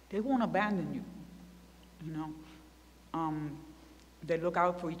 They won't abandon you, you know. They look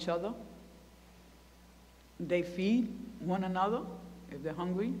out for each other. They feed one another if they're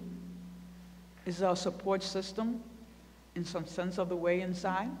hungry. It's a support system in some sense of the way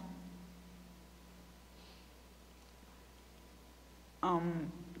inside.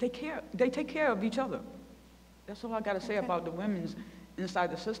 They take care of each other. That's all I got to say about the women's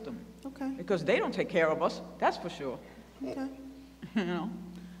inside the system. Okay. Because they don't take care of us, that's for sure. Okay. You know?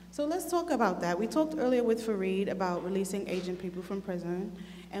 So let's talk about that. We talked earlier with Farid about releasing Asian people from prison,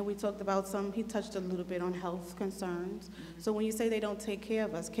 and we talked about he touched a little bit on health concerns. So when you say they don't take care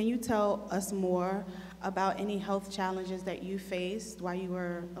of us, can you tell us more about any health challenges that you faced while you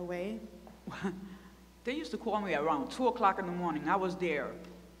were away? They used to call me around 2 o'clock in the morning. I was there.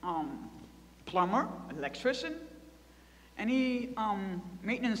 Plumber, electrician, any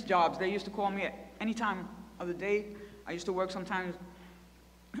maintenance jobs, they used to call me at any time of the day. I used to work sometimes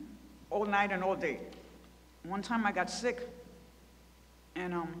all night and all day. One time I got sick,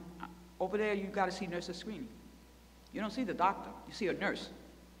 and over there you got to see nurses screening. You don't see the doctor, you see a nurse.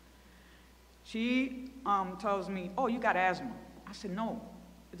 She tells me, oh, you got asthma. I said, no,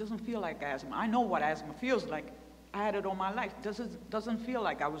 it doesn't feel like asthma. I know what asthma feels like. I had it all my life. Doesn't feel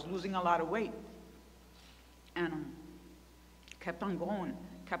like I was losing a lot of weight. And kept on going,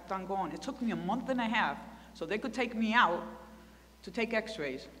 kept on going. It took me a month and a half so they could take me out to take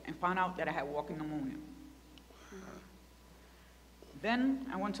x-rays and find out that I had walking pneumonia. Then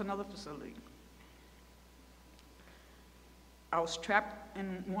I went to another facility. I was trapped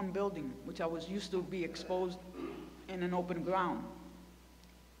in one building, which I was used to be exposed in an open ground.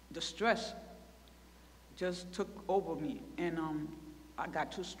 The stress just took over me, and I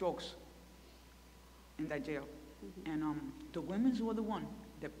got 2 strokes in that jail. And the women's were the one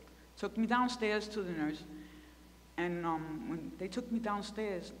that took me downstairs to the nurse. And when they took me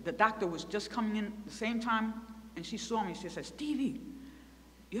downstairs, the doctor was just coming in the same time, and she saw me. She said, Stevie,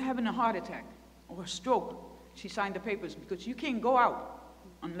 you're having a heart attack or a stroke. She signed the papers because you can't go out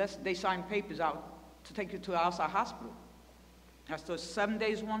unless they sign papers out to take you to an outside hospital. After 7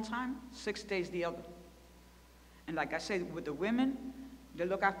 days one time, 6 days the other. And like I said, with the women, they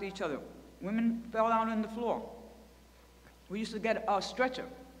look after each other. Women fell down on the floor. We used to get a stretcher,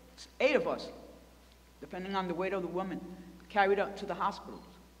 8 of us, depending on the weight of the woman, carried up to the hospitals.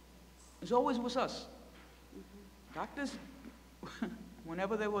 It always was us. Doctors,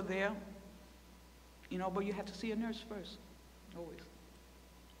 whenever they were there, you know, but you have to see a nurse first, always.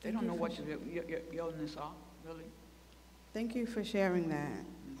 They don't know what your illness are, really. Thank you for sharing that.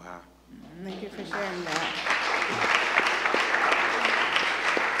 Wow. Thank you for sharing that.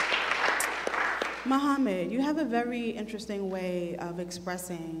 Mohammed, you have a very interesting way of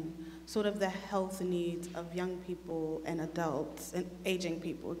expressing sort of the health needs of young people and adults, and aging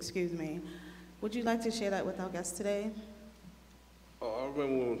people, excuse me. Would you like to share that with our guests today? Oh, I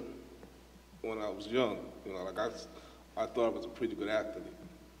remember when I was young, you know, like I thought I was a pretty good athlete.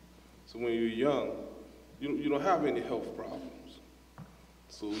 So when you're young, you don't have any health problems.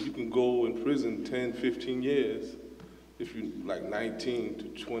 So you can go in prison 10, 15 years if you're like 19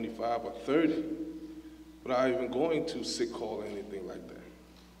 to 25 or 30, without even going to sick call or anything like that.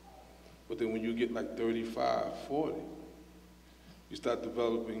 But then when you get like 35, 40, you start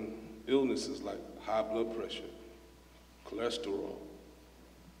developing illnesses like high blood pressure, cholesterol,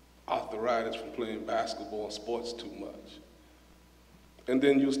 arthritis from playing basketball and sports too much. And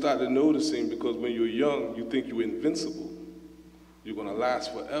then you start noticing, because when you're young, you think you're invincible. You're gonna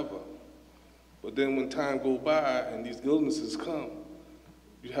last forever. But then when time goes by and these illnesses come,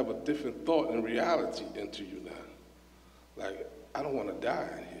 you have a different thought and reality into you now. Like, I don't wanna die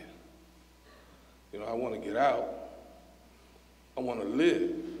in here. You know, I wanna get out. I wanna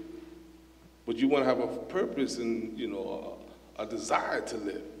live. But you wanna have a purpose and, you know, a desire to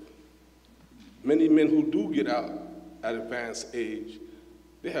live. Many men who do get out at advanced age,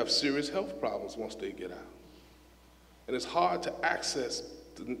 they have serious health problems once they get out. And it's hard to access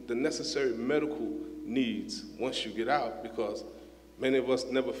the necessary medical needs once you get out, because many of us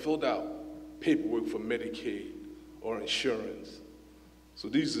never filled out paperwork for Medicaid or insurance. So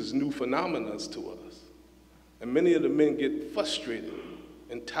these are new phenomena to us. And many of the men get frustrated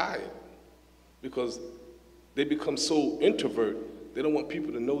and tired because they become so introvert, they don't want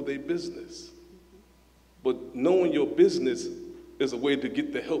people to know their business. But knowing your business is a way to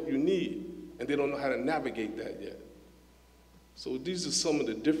get the help you need, and they don't know how to navigate that yet. So these are some of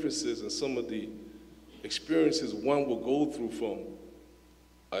the differences and some of the experiences one will go through from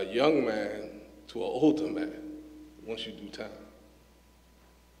a young man to an older man once you do time.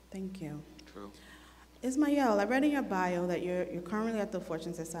 Thank you. True. Ismael, I read in your bio that you're currently at the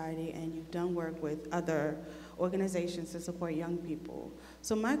Fortune Society and you've done work with other organizations to support young people.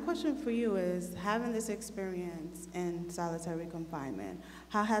 So my question for you is, having this experience in solitary confinement,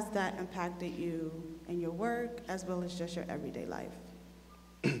 how has that impacted you in your work as well as just your everyday life?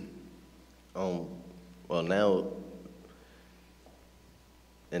 Well, now,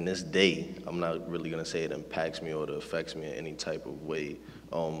 in this day, I'm not really gonna say it impacts me or it affects me in any type of way.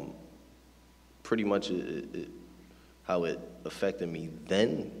 Pretty much how it affected me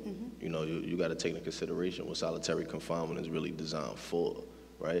then, you know, you gotta take into consideration what solitary confinement is really designed for,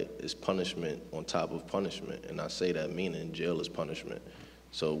 right? It's punishment on top of punishment, and I say that meaning jail is punishment.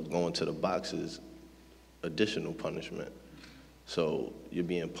 So going to the box is additional punishment. So you're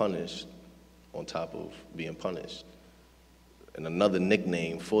being punished on top of being punished. And another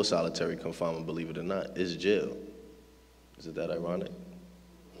nickname for solitary confinement, believe it or not, is jail. Isn't that ironic?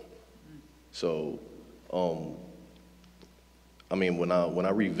 So, I mean, when I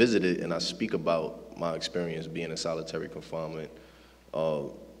revisit it and I speak about my experience being in solitary confinement, I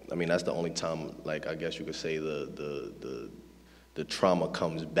mean, that's the only time, like, I guess you could say the trauma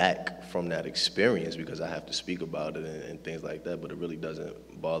comes back from that experience, because I have to speak about it and things like that, but it really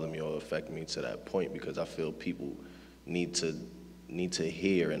doesn't bother me or affect me to that point, because I feel people need to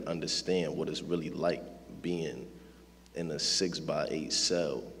hear and understand what it's really like being in a 6x8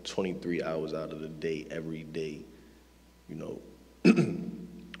 cell, 23 hours out of the day, every day, you know.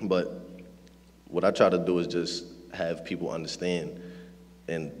 But what I try to do is just have people understand,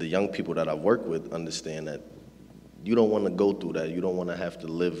 and the young people that I work with understand, that you don't want to go through that. You don't want to have to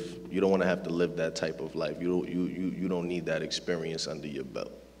live. You don't want to have to live that type of life. You don't need that experience under your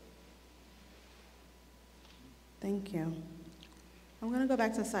belt. Thank you. I'm going to go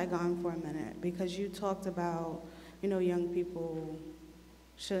back to Saigon for a minute, because you talked about, you know, young people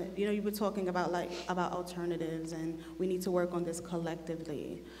should, you know, you were talking about about alternatives, and we need to work on this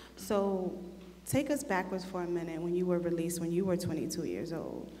collectively. So take us backwards for a minute when you were released, when you were 22 years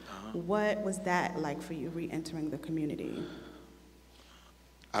old. What was that like for you re-entering the community?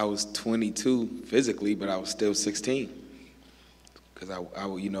 I was 22 physically, but I was still 16. Because I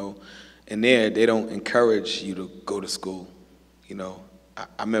you know, and there they don't encourage you to go to school. You know, I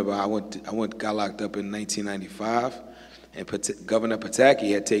remember got locked up in 1995, and Governor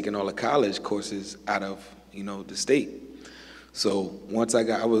Pataki had taken all the college courses out of, you know, the state. So once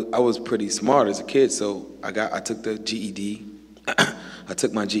I was pretty smart as a kid, so I took the GED. I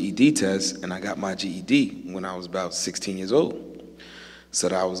took my GED test, and I got my GED when I was about 16 years old. So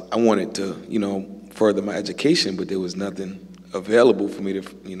that I wanted to, you know, further my education, but there was nothing available for me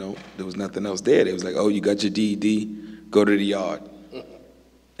to, you know, there was nothing else there. They was like, oh, you got your GED, go to the yard.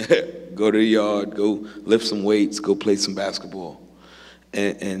 Go to the yard, go lift some weights, go play some basketball.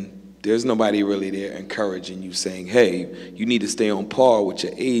 And there's nobody really there encouraging you, saying, hey, you need to stay on par with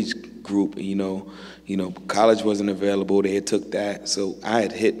your age group. And, you know, college wasn't available, they had took that. So I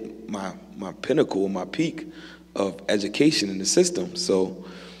had hit my pinnacle, my peak of education in the system. So,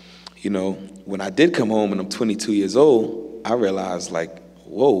 you know, when I did come home and I'm 22 years old, I realized, like,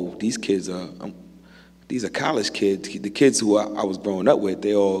 whoa, these are college kids. The kids who I was growing up with,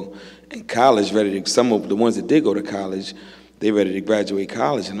 they all in college, some of the ones that did go to college, they ready to graduate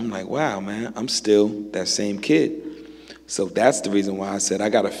college. And I'm like, wow, man, I'm still that same kid. So that's the reason why I said I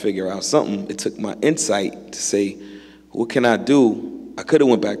got to figure out something. It took my insight to say, what can I do? I could have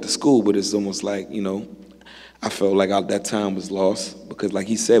went back to school, but it's almost like, you know, I felt like that time was lost because, like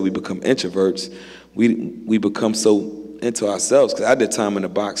he said, we become introverts. We become so into ourselves, because I did time in the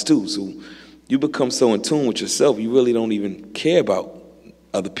box too. So you become so in tune with yourself, you really don't even care about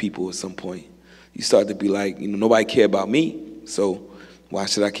other people at some point. You start to be like, you know, nobody care about me, so why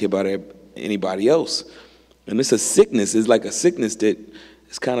should I care about anybody else? And it's a sickness. It's like a sickness that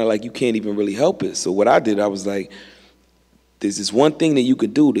it's kind of like you can't even really help it. So what I did, I was like, there's this one thing that you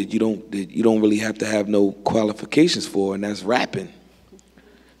could do that you don't really have to have no qualifications for, and that's rapping.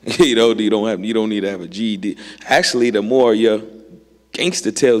 You know, you don't need to have a GED. Actually, the more your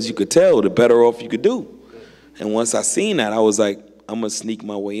gangster tales you could tell, the better off you could do. And once I seen that, I was like, I'm gonna sneak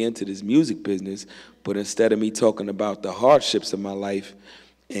my way into this music business, but instead of me talking about the hardships of my life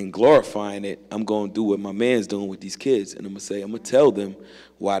and glorifying it, I'm gonna do what my man's doing with these kids, and I'm gonna tell them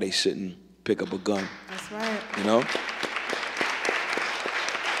why they shouldn't pick up a gun. That's right. You know?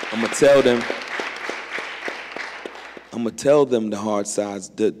 I'm gonna tell them the hard sides,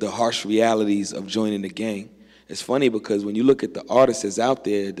 the harsh realities of joining the gang. It's funny because when you look at the artists that's out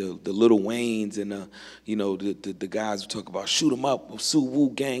there, the Lil Waynes and the guys who talk about shoot 'em up,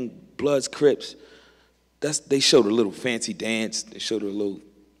 Suwoo gang, Bloods, Crips, they show the little fancy dance, they show the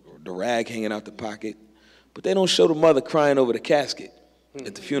rag hanging out the pocket, but they don't show the mother crying over the casket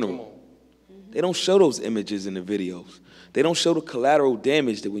at the funeral. They don't show those images in the videos. They don't show the collateral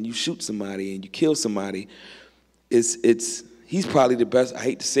damage that when you shoot somebody and you kill somebody, he's probably the best, I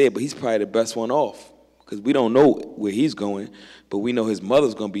hate to say it, but he's probably the best one off. Because we don't know where he's going, but we know his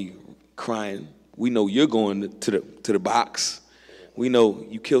mother's gonna be crying. We know you're going to the box. We know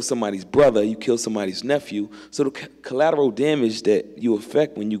you kill somebody's brother, you kill somebody's nephew. So the collateral damage that you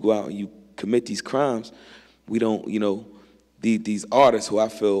affect when you go out and you commit these crimes, we don't, these artists who I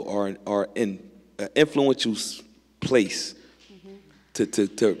feel are in an influential place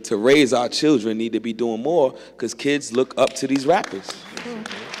to raise our children need to be doing more, because kids look up to these rappers.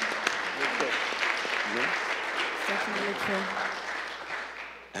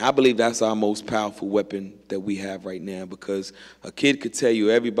 And I believe that's our most powerful weapon that we have right now, because a kid could tell you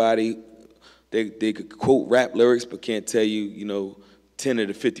everybody, they could quote rap lyrics, but can't tell you, 10 of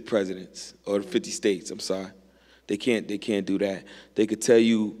the 50 presidents, or the 50 states, I'm sorry. They can't do that. They could tell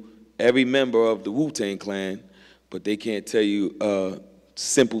you every member of the Wu-Tang Clan, but they can't tell you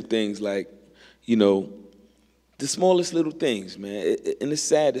simple things like, the smallest little things, man. And it's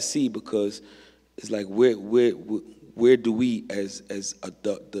sad to see, because it's like where do we, as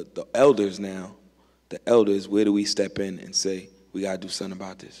the elders now, where do we step in and say, we gotta do something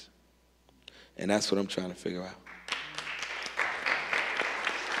about this? And that's what I'm trying to figure out.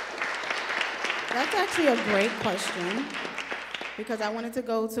 That's actually a great question, because I wanted to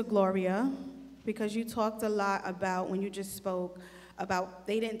go to Gloria, because you talked a lot about, when you just spoke, about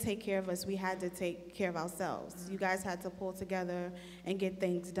they didn't take care of us, we had to take care of ourselves. You guys had to pull together and get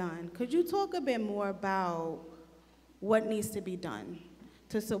things done. Could you talk a bit more about what needs to be done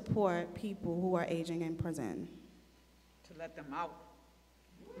to support people who are aging in prison? To let them out.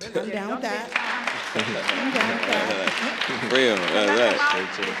 I'm down with that. Real,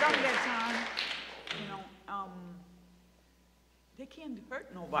 they can't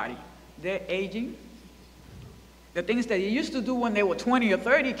hurt nobody. They're aging. The things that they used to do when they were 20 or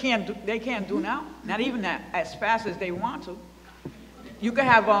 30, they can't do now. Not even that as fast as they want to. You can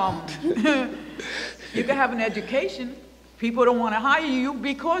have you can have an education. People don't want to hire you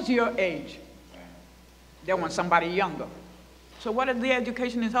because of your age. They want somebody younger. So what if the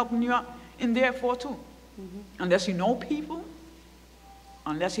education is helping you out in there for too? Mm-hmm. Unless you know people,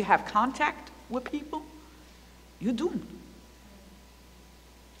 unless you have contact with people, you're doomed.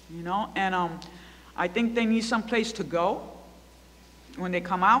 And I think they need some place to go when they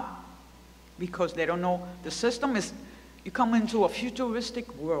come out, because they don't know. The system is, you come into a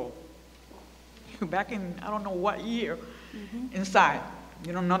futuristic world. You're back in, I don't know what year, inside.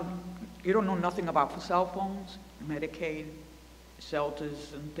 You don't know nothing about cell phones, Medicaid,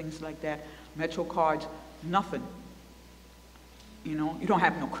 shelters, and things like that, Metro cards, nothing. You don't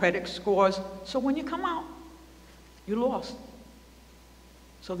have no credit scores. So when you come out, you're lost.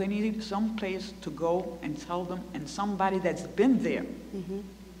 So they need some place to go and tell them, and somebody that's been there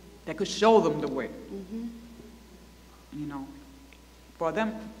that could show them the way. For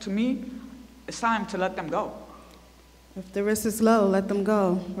them, to me, it's time to let them go. If the risk is low, let them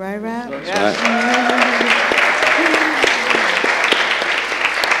go. Right, Rap? Yes.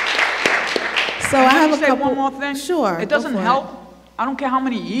 So I have a say couple. one more thing. Sure. It doesn't help. I don't care how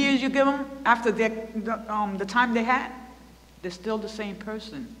many years you give them after the time they had. they're still the same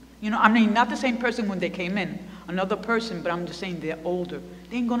person. You know, I mean, not the same person when they came in, another person, but I'm just saying they're older.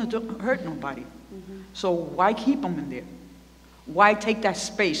 They ain't gonna hurt nobody. So why keep them in there? Why take that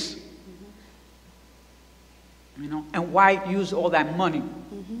space? You know, and why use all that money?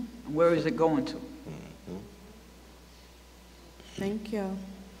 And where is it going to? Thank you.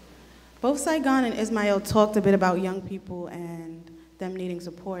 Both Saigon and Ismail talked a bit about young people and them needing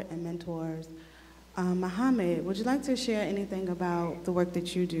support and mentors. Mohammed, would you like to share anything about the work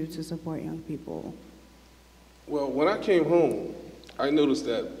that you do to support young people? Well, when I came home, I noticed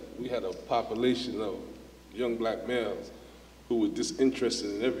that we had a population of young black males who were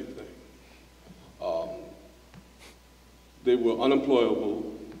disinterested in everything. They were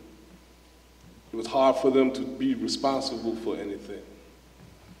unemployable. It was hard for them to be responsible for anything.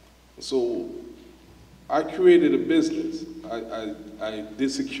 So I created a business. I did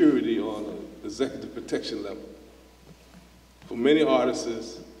security on an executive protection level for many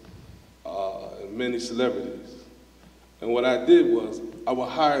artists and many celebrities. And what I did was I would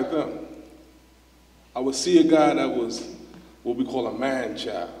hire them. I would see a guy that was what we call a man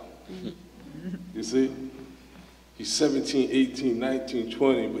child. You see? He's 17, 18, 19,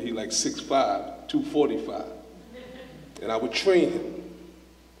 20, but he's like 6'5", 245. And I would train him.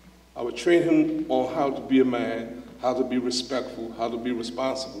 I would train him on how to be a man, how to be respectful, how to be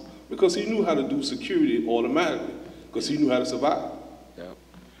responsible, because he knew how to do security automatically, because he knew how to survive. Yep.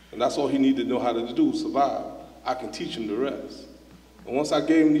 And that's all he needed to know how to do, survive. I can teach him the rest. And once I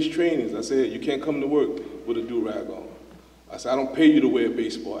gave him these trainings, I said, you can't come to work with a do-rag on. I said, I don't pay you to wear a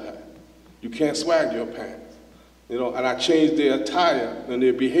baseball hat. You can't swag your pants. You know, and I changed their attire and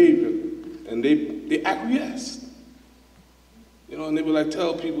their behavior, and they acquiesced. You know, and they would like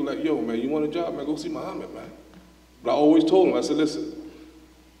tell people like, yo, man, you want a job, man, go see Muhammad, man. But I always told them, I said, listen,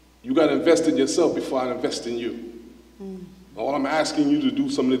 you got to invest in yourself before I invest in you. All I'm asking you to do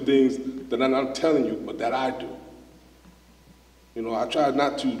some of the things that I'm not telling you, but that I do. You know, I try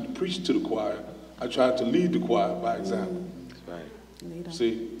not to preach to the choir. I try to lead the choir by example. That's right.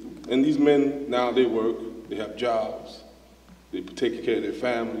 See, and these men, now they work, they have jobs, they take care of their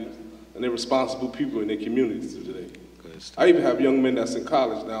families, and they're responsible people in their communities today. I even have young men that's in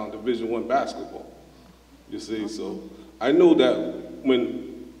college now in Division I basketball, you see, so I know that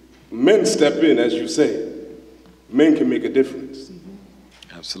when men step in, as you say, men can make a difference.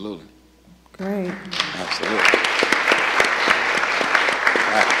 Absolutely. Great. Absolutely.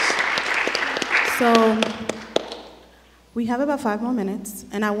 So we have about 5 more minutes,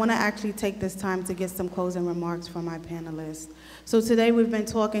 and I want to actually take this time to get some closing remarks from my panelists. So today we've been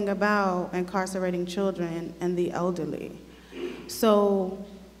talking about incarcerating children and the elderly. So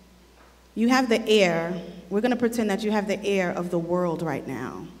you have the air, we're going to pretend that you have the air of the world right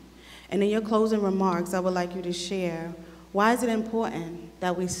now. And in your closing remarks, I would like you to share, why is it important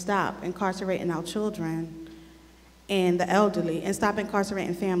that we stop incarcerating our children and the elderly and stop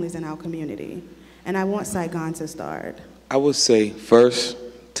incarcerating families in our community? And I want Saigon to start. I would say first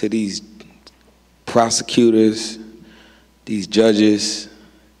to these prosecutors, these judges,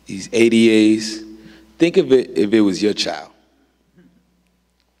 these ADAs, think of it if it was your child.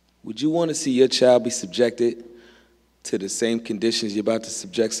 Would you want to see your child be subjected to the same conditions you're about to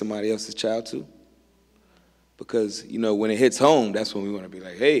subject somebody else's child to? Because, you know, when it hits home, that's when we want to be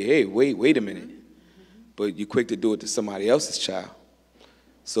like, hey, wait a minute. But you're quick to do it to somebody else's child.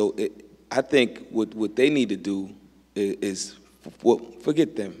 So I think what they need to do is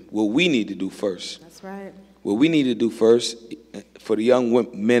forget them. What we need to do first. That's right. What we need to do first for the young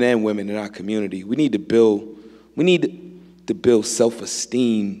men and women in our community, we need to build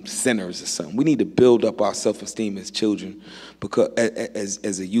self-esteem centers or something. We need to build up our self-esteem as children, because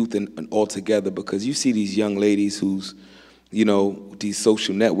as a youth and all together, because you see these young ladies who's, you know, these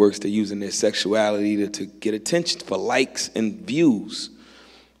social networks, they're using their sexuality to get attention for likes and views.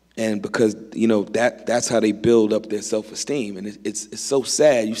 And because, you know, that's how they build up their self-esteem. And it's so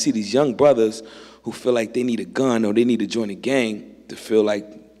sad. You see these young brothers who feel like they need a gun or they need to join a gang to feel like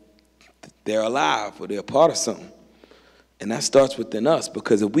they're alive or they're a part of something. And that starts within us,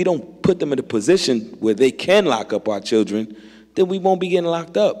 because if we don't put them in a position where they can lock up our children, then we won't be getting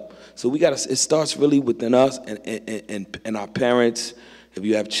locked up. So it starts really within us and our parents. If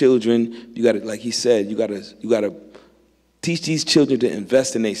you have children, you got to, like he said, you got to teach these children to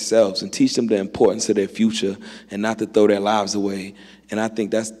invest in themselves and teach them the importance of their future and not to throw their lives away. And I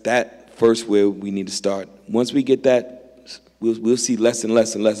think that's first where we need to start. Once we get that, we'll see less and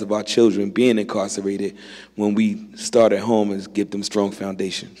less and less of our children being incarcerated when we start at home and give them strong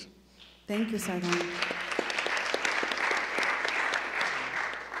foundations. Thank you, Saigon.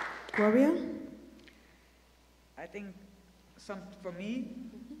 Gloria? I think for me,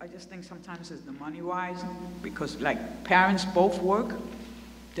 I just think sometimes it's the money-wise, because like parents both work,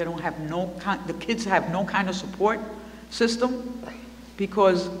 they don't have the kids have no kind of support system,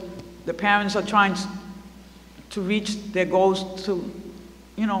 because the parents are trying to reach their goals to,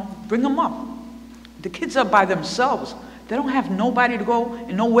 you know, bring them up. The kids are by themselves. They don't have nobody to go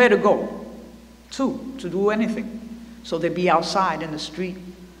and nowhere to go to do anything. So they be outside in the street,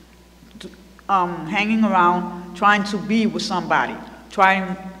 hanging around, trying to be with somebody,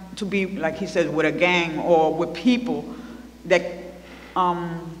 trying to be, like he said, with a gang or with people that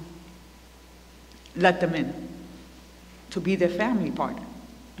let them in to be their family partner,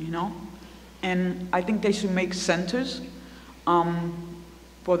 you know? And I think they should make centers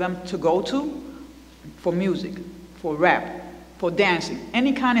for them to go to for music, for rap, for dancing,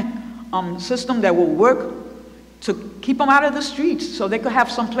 any kind of system that will work to keep them out of the streets so they could have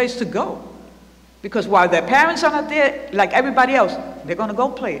some place to go. Because while their parents are not there, like everybody else, they're gonna go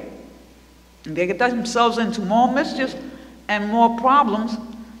play it. And they get themselves into more mischief and more problems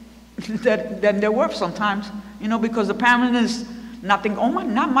than they're worth sometimes, you know, because the parent is not thinking, oh my,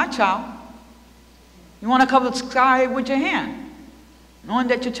 not my child. You wanna cover the sky with your hand, knowing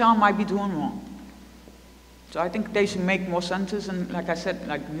that your child might be doing wrong. So I think they should make more centers, and like I said,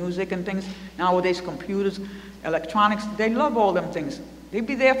 like music and things. Nowadays, computers, electronics, they love all them things. They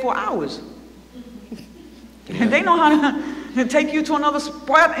be there for hours. And they know how to take you to another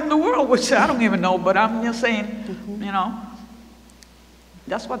spot in the world, which I don't even know, but I'm just saying, you know,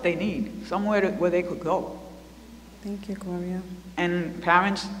 that's what they need, somewhere where they could go. Thank you, Gloria. And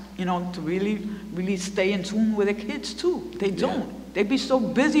parents, you know, to really, really stay in tune with their kids too. They don't. Yeah. They be so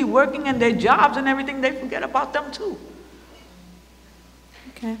busy working in their jobs and everything, they forget about them too.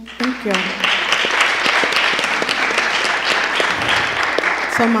 Okay, thank you.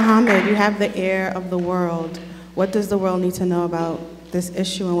 So Mohammed, you have the ear of the world. What does the world need to know about this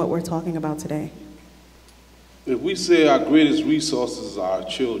issue and what we're talking about today? If we say our greatest resources are our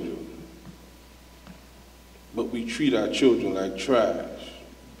children, but we treat our children like trash,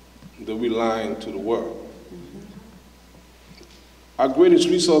 then we're lying to the world. Our greatest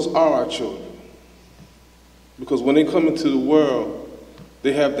resource are our children, because when they come into the world,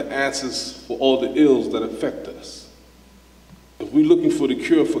 they have the answers for all the ills that affect us. If we're looking for the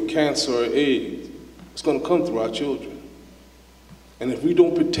cure for cancer or AIDS, it's going to come through our children. And if we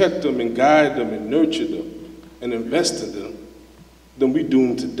don't protect them and guide them and nurture them and invest in them, then we're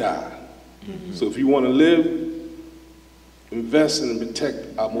doomed to die. So if you want to live, invest and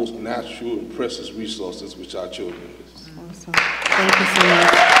protect our most natural and precious resources, which our children is. Awesome. Thank you so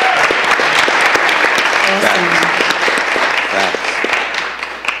much. Awesome.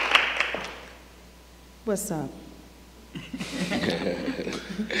 What's up?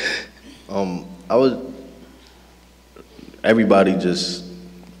 Everybody just,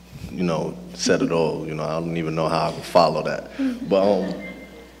 you know, said it all. You know, I don't even know how I can follow that. But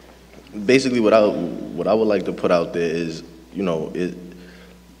basically what I would like to put out there is, you know,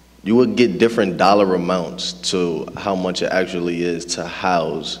 you would get different dollar amounts to how much it actually is to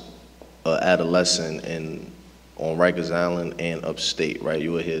house an adolescent on Rikers Island and upstate, right?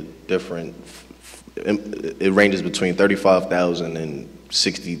 You would hear different, it ranges between $35,000 and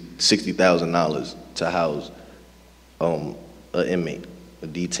 $60,000 to house an inmate, a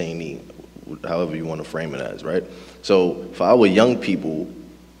detainee, however you want to frame it as, right? So for our young people,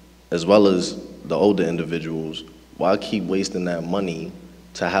 as well as the older individuals, why keep wasting that money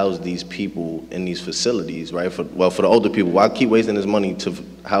to house these people in these facilities, right? For the older people, why keep wasting this money to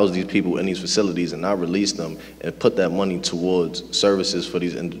house these people in these facilities and not release them and put that money towards services for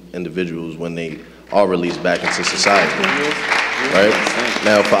these individuals when they are released back into society, right?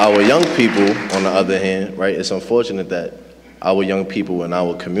 Now, for our young people, on the other hand, right, it's unfortunate that our young people in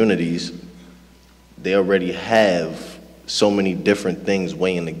our communities, they already have so many different things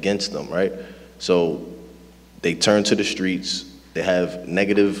weighing against them, right? So they turn to the streets, they have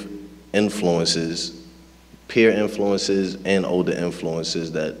negative influences, peer influences and older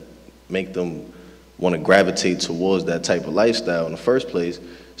influences that make them want to gravitate towards that type of lifestyle in the first place.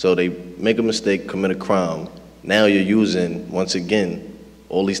 So they make a mistake, commit a crime. Now you're using, once again,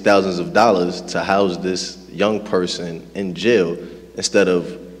 all these thousands of dollars to house this young person in jail instead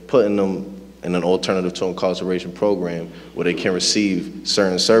of putting them in an alternative to incarceration program where they can receive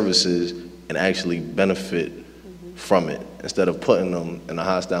certain services and actually benefit from it, instead of putting them in a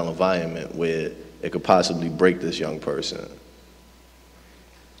hostile environment where it could possibly break this young person.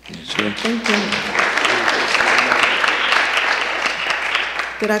 Sure. Thank you.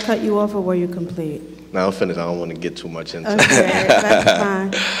 Did I cut you off or were you complete? No, I'm finished. I don't want to get too much into it. Okay, that's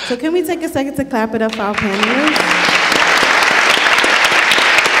fine. So can we take a second to clap it up for our panelists?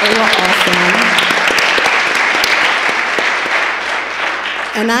 They were awesome.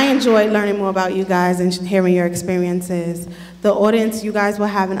 And I enjoyed learning more about you guys and hearing your experiences. The audience, you guys will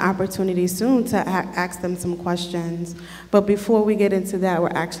have an opportunity soon to ask them some questions. But before we get into that, we're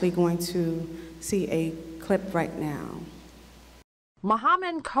actually going to see a clip right now.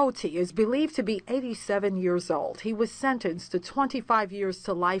 Mohammed Koti is believed to be 87 years old. He was sentenced to 25 years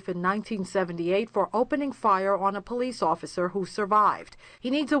to life in 1978 for opening fire on a police officer who survived. He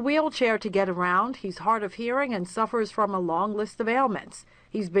needs a wheelchair to get around. He's hard of hearing and suffers from a long list of ailments.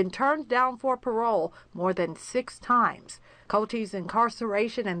 He's been turned down for parole more than 6 times. Koti's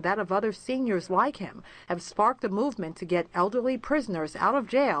incarceration and that of other seniors like him have sparked a movement to get elderly prisoners out of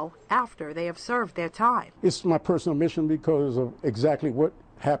jail after they have served their time. It's my personal mission because of exactly what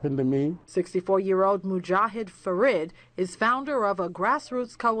happened to me. 64-year-old Mujahid Farid is founder of a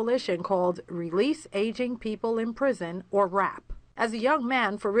grassroots coalition called Release Aging People in Prison, or RAP. As a young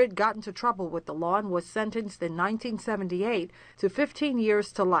man, Farid got into trouble with the law and was sentenced in 1978 to 15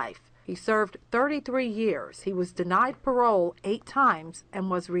 years to life. He served 33 years. He was denied parole 8 times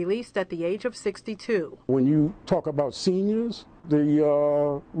and was released at the age of 62. When you talk about seniors, the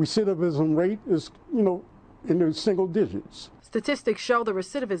recidivism rate is, in the single digits. Statistics show the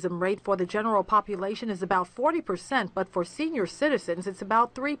recidivism rate for the general population is about 40%, but for senior citizens, it's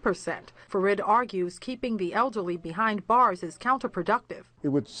about 3%. Farid argues keeping the elderly behind bars is counterproductive. It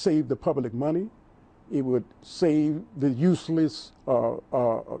would save the public money. It would save the useless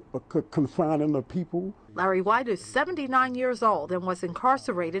confining of people. Larry White is 79 years old and was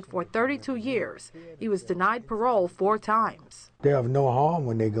incarcerated for 32 years. He was denied parole 4 times. They have no harm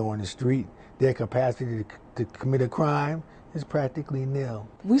when they go on the street. Their capacity to commit a crime is practically nil.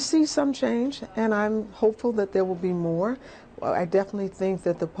 We see some change, and I'm hopeful that there will be more. I definitely think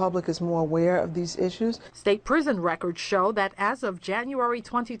that the public is more aware of these issues. State prison records show that as of January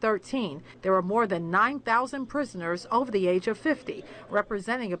 2013, there are more than 9,000 prisoners over the age of 50,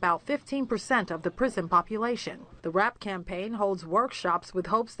 representing about 15% of the prison population. The RAP campaign holds workshops with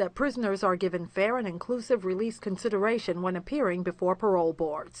hopes that prisoners are given fair and inclusive release consideration when appearing before parole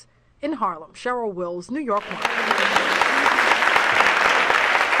boards. In Harlem, Cheryl Wills, New York 1.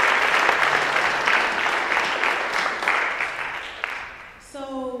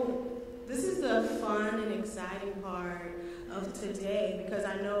 So this is the fun and exciting part of today, because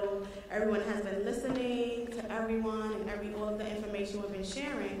I know everyone has been listening to everyone and all of the information we've been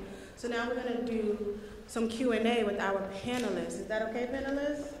sharing. So now we're going to do some Q&A with our panelists. Is that okay,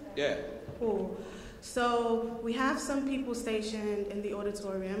 panelists? Yeah. Cool. So we have some people stationed in the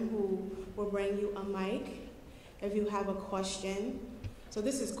auditorium who will bring you a mic if you have a question. So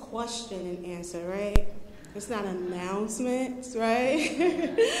this is question and answer, right? It's not announcements,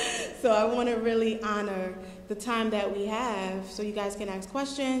 right? So I want to really honor the time that we have so you guys can ask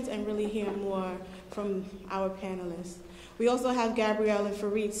questions and really hear more from our panelists. We also have Gabrielle and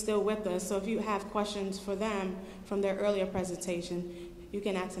Farid still with us, so if you have questions for them from their earlier presentation, you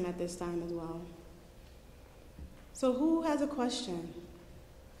can ask them at this time as well. So who has a question?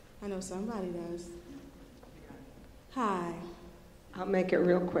 I know somebody does. Hi. I'll make it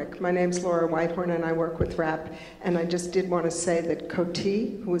real quick. My name's Laura Whitehorn and I work with RAP, and I just did want to say that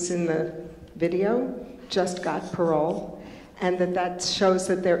Koti, who was in the video, just got parole, and that shows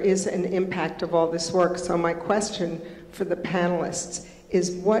that there is an impact of all this work. So my question for the panelists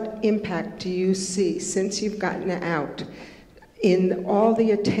is, what impact do you see since you've gotten out in all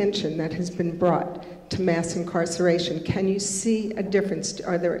the attention that has been brought to mass incarceration? Can you see a difference?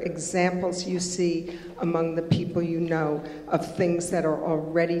 Are there examples you see among the people you know of things that are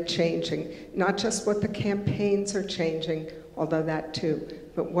already changing? Not just what the campaigns are changing, although that too,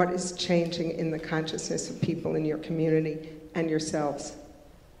 but what is changing in the consciousness of people in your community and yourselves?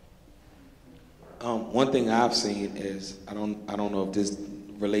 One thing I've seen is, I don't know if this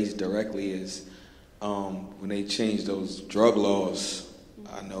relates directly, is when they changed those drug laws.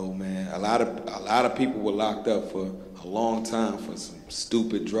 I know, man, a lot of people were locked up for a long time for some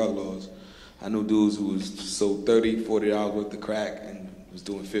stupid drug laws. I knew dudes who was sold $30, $40 worth of crack and was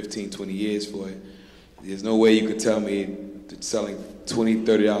doing 15, 20 years for it. There's no way you could tell me that selling $20,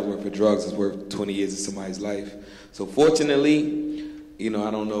 $30 worth of drugs is worth 20 years of somebody's life. So fortunately, I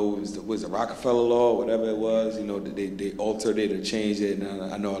don't know, it was the Rockefeller law, whatever it was, they altered it or changed it,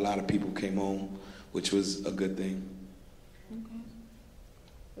 and I know a lot of people came home, which was a good thing.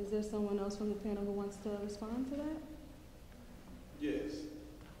 Is there someone else from the panel who wants to respond to that? Yes.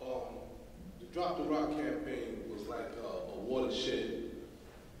 The Drop the Rock campaign was like a watershed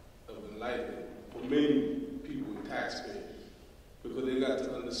of enlightenment for many people and taxpayers, because they got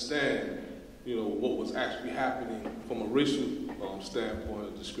to understand, what was actually happening from a racial standpoint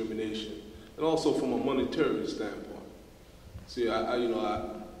of discrimination, and also from a monetary standpoint. See,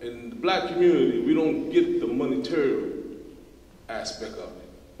 in the black community, we don't get the monetary aspect of it,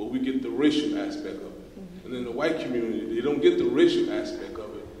 but we get the racial aspect of it. And in the white community, they don't get the racial aspect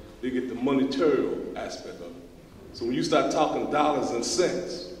of it, they get the monetary aspect of it. So when you start talking dollars and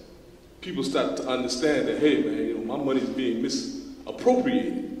cents, people start to understand that, hey man, my money is being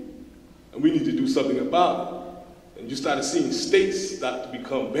misappropriated, and we need to do something about it. And you started seeing states start to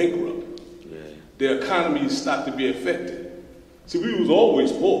become bankrupt. Yeah. Their economies start to be affected. See, we was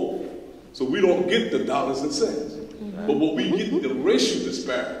always poor, so we don't get the dollars and cents. But what we get the racial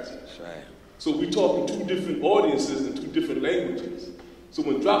disparity. That's right. So we talk in two different audiences and two different languages. So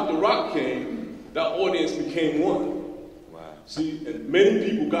when Drop the Rock came, that audience became one. Wow. See, and many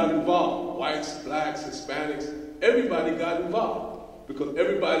people got involved. Whites, blacks, Hispanics, everybody got involved because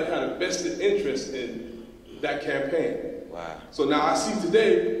everybody had a vested interest in that campaign. Wow. So now I see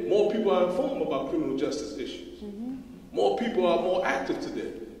today, more people are informed about criminal justice issues. More people are more active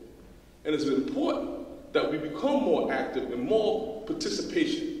today. And it's important that we become more active and more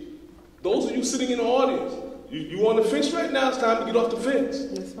participation. Those of you sitting in the audience, you on the fence right now, it's time to get off the fence.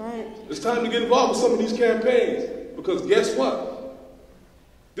 That's right. It's time to get involved with some of these campaigns, because guess what?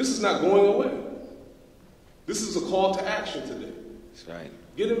 This is not going away. This is a call to action today. That's right.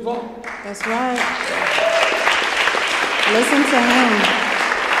 Get involved. That's right. Listen to him.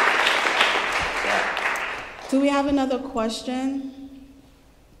 Do we have another question?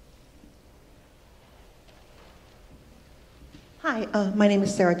 Hi, my name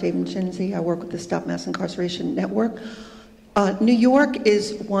is Sarah David-Jinsey. I work with the Stop Mass Incarceration Network. New York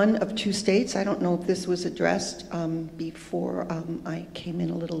is one of two states, I don't know if this was addressed before I came in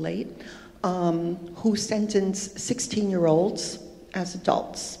a little late, who sentence 16-year-olds as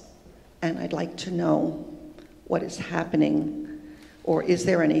adults. And I'd like to know what is happening, or is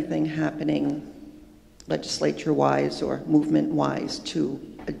there anything happening legislature-wise or movement-wise to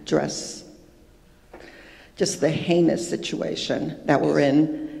address just the heinous situation that we're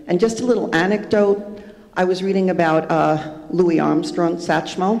in. And just a little anecdote, I was reading about Louis Armstrong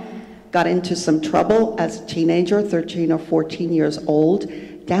Satchmo, got into some trouble as a teenager, 13 or 14 years old,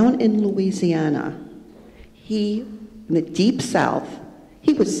 down in Louisiana. In the Deep South,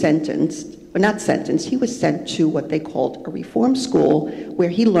 he was sentenced, or not sentenced, he was sent to what they called a reform school where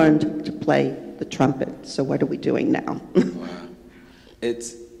he learned to play the trumpet. So what are we doing now? Wow.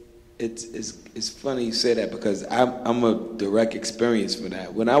 It's funny you say that, because I'm a direct experience for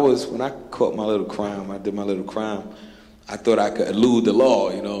that. When I caught my little crime, I did my little crime, I thought I could elude the law,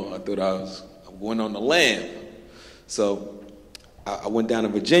 I thought I went on the lam. So I went down to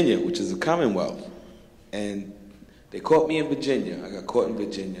Virginia, which is a Commonwealth, and they caught me in Virginia. I got caught in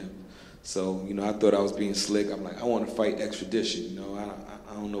Virginia. So, I thought I was being slick. I'm like, I want to fight extradition,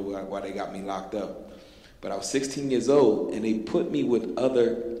 I don't know why they got me locked up. But I was 16 years old, and they put me with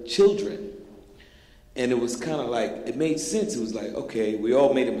other children. And it was kind of like, it made sense. It was like, okay, we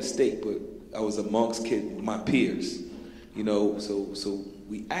all made a mistake, but I was amongst my peers, so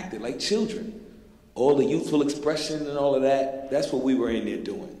we acted like children. All the youthful expression and all of that, that's what we were in there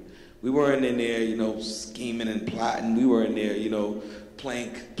doing. We weren't in there, scheming and plotting. We were in there,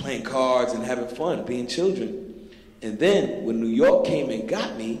 playing cards and having fun, being children. And then when New York came and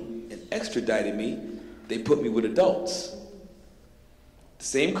got me and extradited me, they put me with adults. The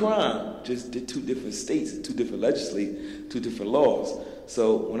same crime, just did two different states, two different legislatures, two different laws.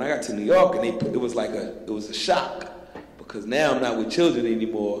 So when I got to New York, and it was a shock, because now I'm not with children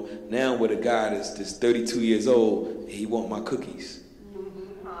anymore. Now I'm with a guy that's 32 years old, and he want my cookies.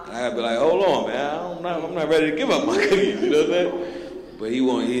 And I gotta be like, hold on, man, I'm not ready to give up my cookies. You know what I'm saying? But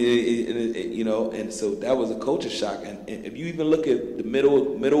and so that was a culture shock. And if you even look at the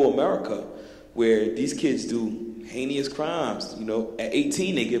middle America, where these kids do heinous crimes, at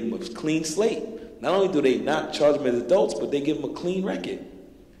 18 they give them a clean slate. Not only do they not charge them as adults, but they give them a clean record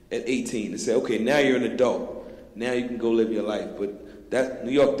at 18 and say, okay, now you're an adult. Now you can go live your life. But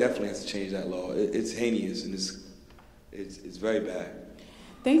New York definitely has to change that law. It's heinous, and it's very bad.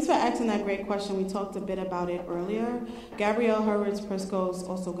 Thanks for asking that great question. We talked a bit about it earlier. Gabrielle Horowitz-Prisco is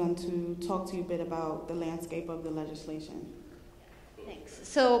also going to talk to you a bit about the landscape of the legislation. Thanks.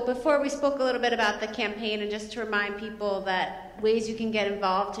 So before we spoke a little bit about the campaign, and just to remind people that ways you can get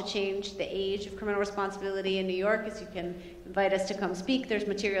involved to change the age of criminal responsibility in New York is you can invite us to come speak. There's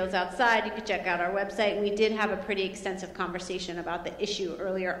materials outside. You can check out our website. And we did have a pretty extensive conversation about the issue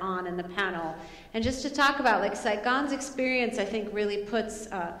earlier on in the panel. And just to talk about, like, Saigon's experience, I think, really puts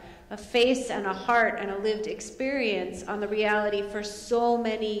a face and a heart and a lived experience on the reality for so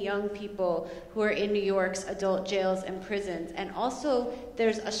many young people who are in New York's adult jails and prisons. And also,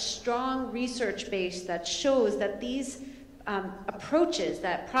 there's a strong research base that shows that these approaches,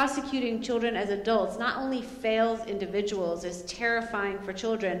 that prosecuting children as adults not only fails individuals, is terrifying for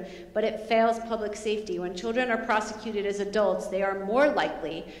children, but it fails public safety. When children are prosecuted as adults, they are more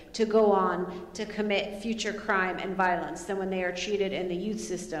likely to go on to commit future crime and violence than when they are treated in the youth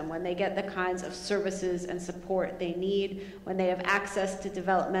system, when they get the kinds of services and support they need, when they have access to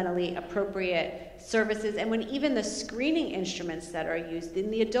developmentally appropriate services, and when even the screening instruments that are used in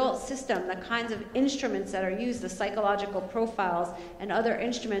the adult system, the kinds of instruments that are used, the psychological profiles and other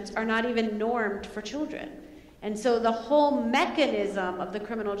instruments, are not even normed for children. And so the whole mechanism of the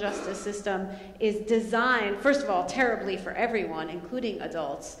criminal justice system is designed, first of all, terribly for everyone, including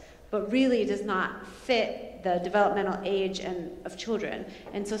adults, but really does not fit the developmental age of children.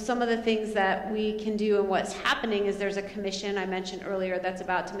 And so some of the things that we can do, and what's happening is there's a commission I mentioned earlier that's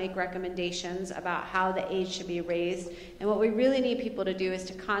about to make recommendations about how the age should be raised. And what we really need people to do is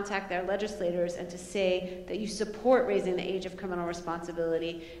to contact their legislators and to say that you support raising the age of criminal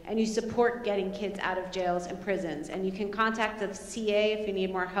responsibility, and you support getting kids out of jails and prisons. And you can contact the CA if you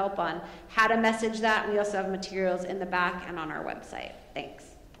need more help on how to message that. We also have materials in the back and on our website. Thanks.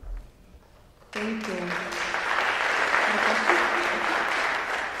 Thank you. And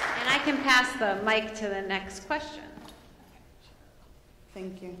I can pass the mic to the next question.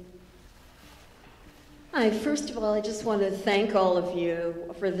 Thank you. Hi, first of all, I just want to thank all of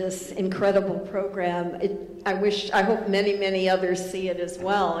you for this incredible program. I hope many, many others see it as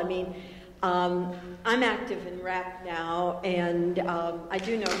well. I mean, I'm active in RAP now, and I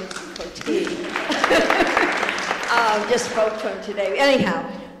do know Mr. Cote. Just spoke to him today. Anyhow,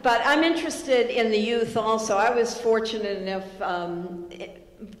 but I'm interested in the youth also. I was fortunate enough, I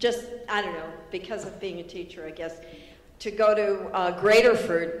don't know, because of being a teacher, I guess, to go to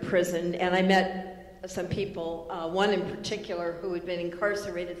Graterford prison, and I met some people, one in particular who had been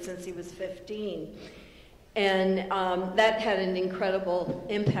incarcerated since he was 15. And that had an incredible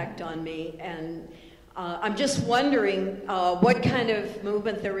impact on me. And I'm just wondering what kind of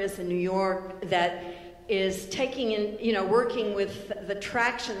movement there is in New York that is taking in, working with the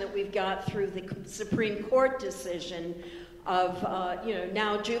traction that we've got through the Supreme Court decision of,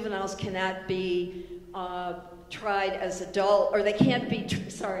 now juveniles cannot be tried as adult, or they can't be,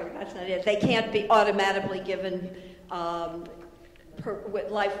 sorry, that's not it, they can't be automatically given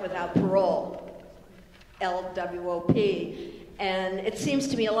life without parole, LWOP. And it seems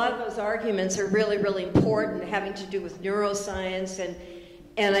to me a lot of those arguments are really, really important, having to do with neuroscience,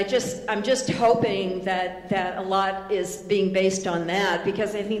 and I'm just hoping that a lot is being based on that,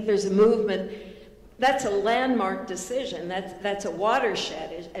 because I think there's a movement. That's a landmark decision. That's a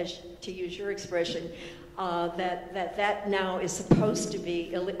watershed, as to use your expression. That now is supposed to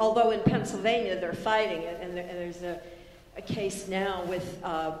be, although in Pennsylvania they're fighting it, and there's a case now with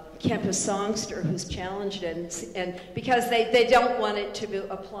campus songster who's challenged it, and because they don't want it to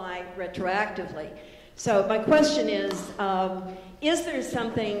apply retroactively. So my question is there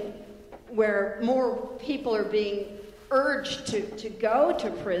something where more people are being urged to go to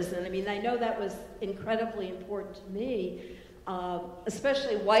prison? I mean, I know that was incredibly important to me,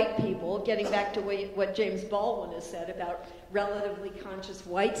 especially white people, getting back to what James Baldwin has said about relatively conscious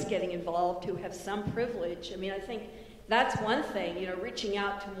whites getting involved who have some privilege. I mean, I think that's one thing, reaching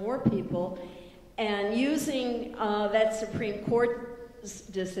out to more people, and using that Supreme Court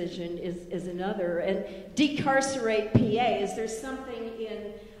decision is another. And decarcerate PA, is there something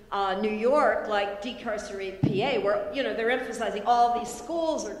in New York like decarcerate PA where they're emphasizing all these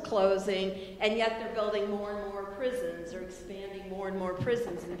schools are closing, and yet they're building more and more prisons, or expanding more and more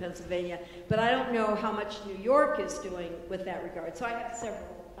prisons in Pennsylvania, but I don't know how much New York is doing with that regard. So I have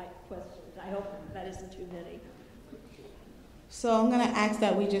several questions. I hope that isn't too many. So I'm going to ask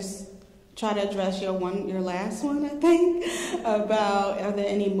that we just try to address your last one, I think, about are there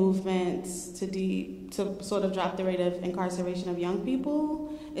any movements to sort of drop the rate of incarceration of young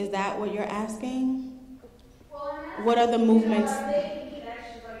people? Is that what you're asking? Well, what are the movements? Making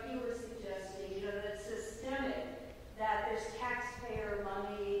connections like you were suggesting, that it's systemic, that there's taxpayer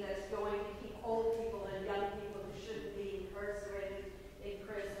money that's going to keep old people and young people who shouldn't be incarcerated in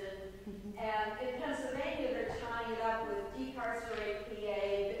prison. And in Pennsylvania, they're tying it up with decarcerate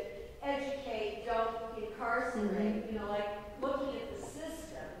PA, educate, don't incarcerate, like looking at the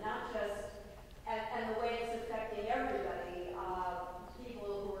system, not just, and the way it's affecting everybody.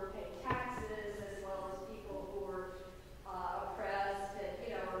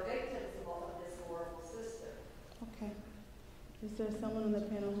 Is there someone on the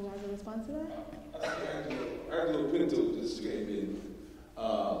panel who has a response to that? Angelo Pinto just came in.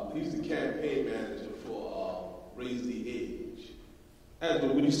 He's the campaign manager for Raise the Age.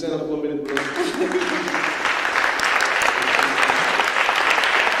 Angelo, would you stand up for a minute, please?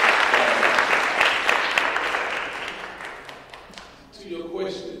 To your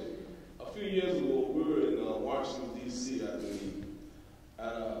question, a few years ago, we were in Washington, D.C., I believe, at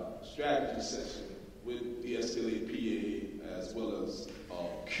a strategy session with the SLAPA as well as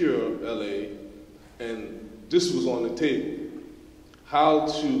Cure LA, and this was on the table. How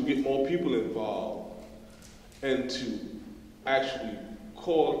to get more people involved and to actually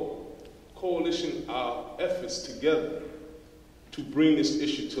coalition our efforts together to bring this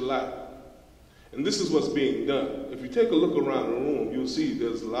issue to light. And this is what's being done. If you take a look around the room, you'll see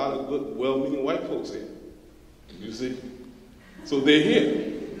there's a lot of good, well-meaning white folks here. You see? So they're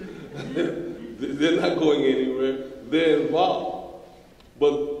here. They're not going anywhere. They're involved.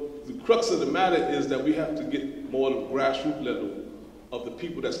 But the crux of the matter is that we have to get more to the grassroots level of the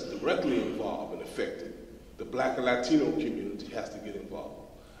people that's directly involved and affected. The Black and Latino community has to get involved.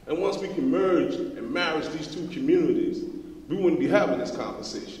 And once we can merge and marry these two communities, we wouldn't be having this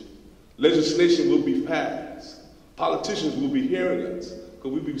conversation. Legislation will be passed. Politicians will be hearing us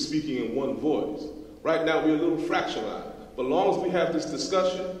because we'll be speaking in one voice. Right now, we're a little fractionalized. But as long as we have this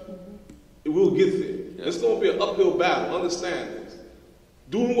discussion, it will get there. It's going to be an uphill battle. Understand this.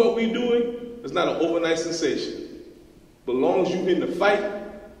 Doing what we're doing is not an overnight sensation. But as long as you're in the fight,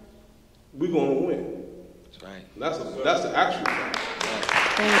 we're going to win. That's right. That's the actual fact.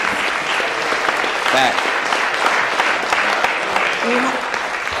 Fact.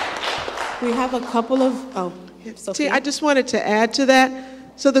 We have a couple of, See, I just wanted to add to that.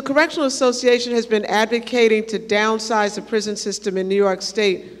 So the Correctional Association has been advocating to downsize the prison system in New York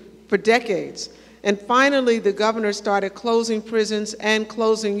State for decades. And finally, the governor started closing prisons and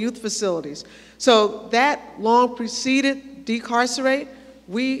closing youth facilities. So that long preceded decarcerate.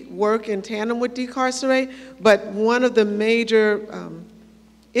 We work in tandem with decarcerate, but one of the major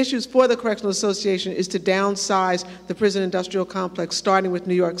issues for the Correctional Association is to downsize the prison industrial complex, starting with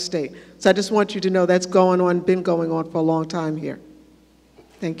New York State. So I just want you to know that's going on, been going on for a long time here.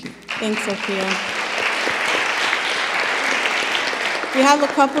 Thank you. Thanks, Sophia. We have a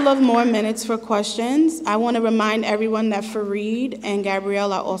couple of more minutes for questions. I want to remind everyone that Farid and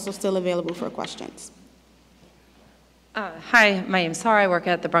Gabrielle are also still available for questions. Hi, my name's Sarah. I work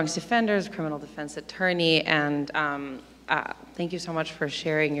at the Bronx Defenders, criminal defense attorney, and thank you so much for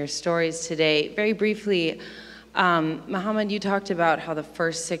sharing your stories today. Very briefly, Mohammed, you talked about how the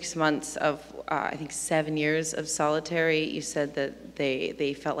first 6 months of, I think, 7 years of solitary, you said that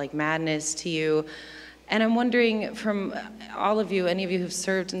they felt like madness to you. And I'm wondering, from all of you, any of you who've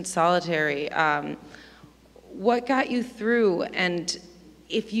served in solitary, what got you through? And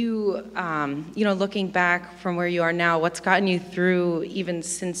if you, looking back from where you are now, what's gotten you through even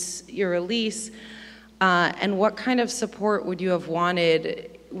since your release? And what kind of support would you have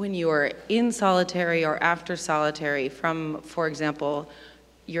wanted when you were in solitary or after solitary from, for example,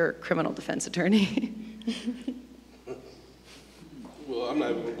 your criminal defense attorney? Well, I'm not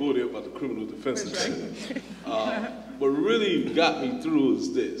even going to go there about the criminal defense attorney. What really got me through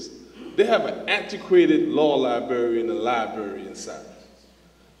is this. They have an antiquated law library and a library inside.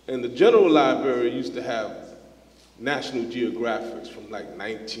 And the general library used to have National Geographics from like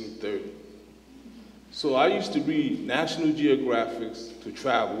 1930. So I used to read National Geographics to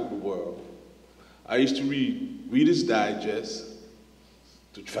travel the world. I used to read Reader's Digest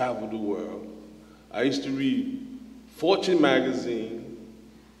to travel the world. I used to read Fortune magazine,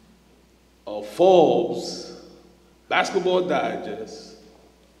 Forbes, Basketball Digest,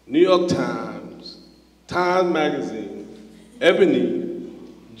 New York Times, Time magazine, Ebony,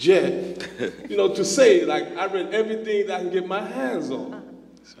 Jet, to say, like, I read everything that I can get my hands on.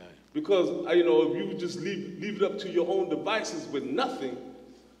 Because, if you just leave it up to your own devices with nothing,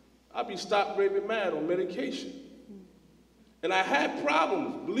 I'd be stopped, raving mad on medication. And I had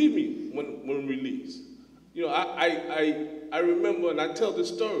problems, believe me, when released. I remember, and I tell this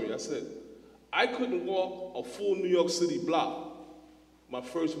story, I said, I couldn't walk a full New York City block my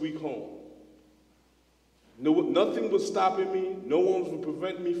first week home. Nothing was stopping me, no one would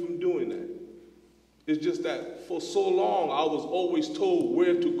prevent me from doing that. It's just that for so long, I was always told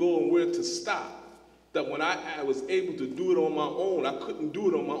where to go and where to stop, that when I was able to do it on my own, I couldn't do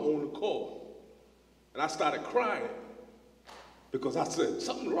it on my own accord. And I started crying because I said,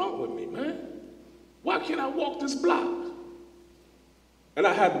 something wrong with me, man. Why can't I walk this block? And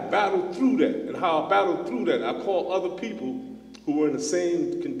I had to battle through that. And how I battled through that, I called other people who were in the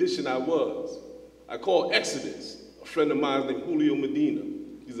same condition I was. I called Exodus, a friend of mine named Julio Medina.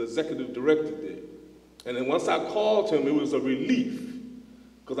 He's the executive director there. And then once I called him, it was a relief,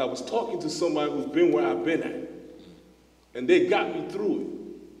 because I was talking to somebody who's been where I've been at. And they got me through it.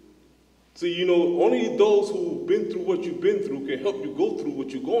 So, you know, only those who've been through what you've been through can help you go through what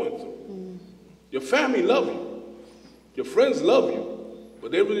you're going through. Your family love you. Your friends love you,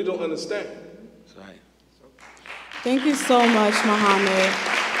 but they really don't understand. That's right. Thank you so much, Muhammad.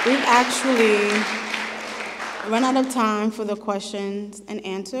 We've actually run out of time for the questions and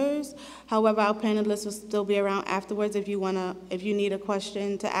answers. However, our panelists will still be around afterwards if you need a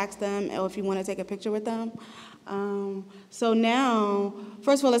question to ask them or if you want to take a picture with them. So now,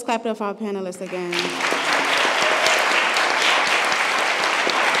 first of all, let's clap it up for our panelists again.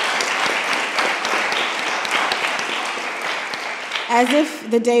 As if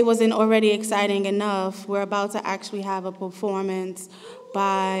the day wasn't already exciting enough, we're about to actually have a performance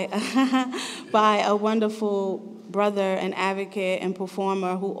by a wonderful brother and advocate and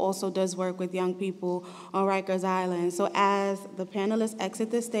performer who also does work with young people on Rikers Island. So as the panelists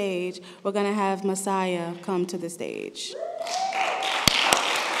exit the stage, we're going to have Messiah come to the stage.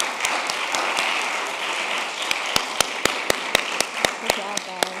 Good job,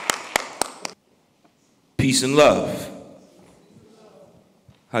 guys. Peace and love.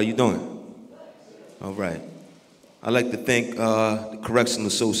 How you doing? All right. I'd like to thank the Correctional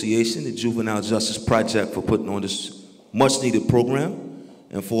Association, the Juvenile Justice Project, for putting on this much-needed program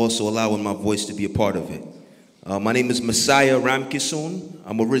and for also allowing my voice to be a part of it. My name is Messiah Ramkisoon.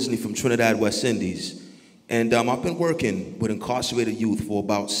 I'm originally from Trinidad, West Indies. And I've been working with incarcerated youth for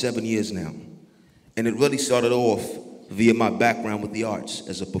about 7 years now. And it really started off via my background with the arts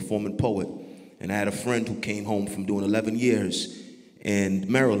as a performing poet. And I had a friend who came home from doing 11 years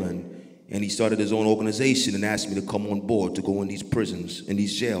in Maryland, and he started his own organization and asked me to come on board to go in these prisons, in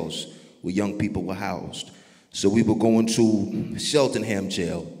these jails where young people were housed. So we were going to Cheltenham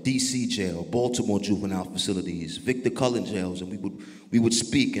Jail, DC Jail, Baltimore juvenile facilities, Victor Cullen jails, and we would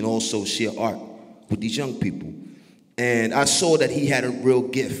speak and also share art with these young people. And I saw that he had a real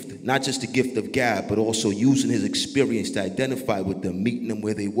gift, not just the gift of gab, but also using his experience to identify with them, meeting them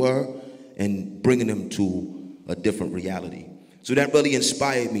where they were, and bringing them to a different reality. So that really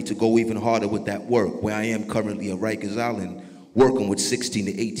inspired me to go even harder with that work, where I am currently at Rikers Island, working with 16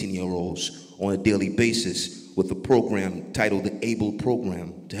 to 18-year-olds on a daily basis with a program titled the ABLE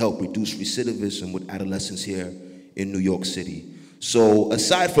Program to help reduce recidivism with adolescents here in New York City. So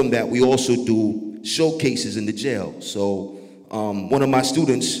aside from that, we also do showcases in the jail. So one of my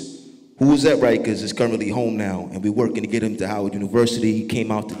students who was at Rikers is currently home now, and we're working to get him to Howard University. He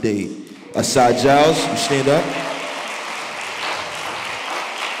came out today. Asad Giles, you stand up.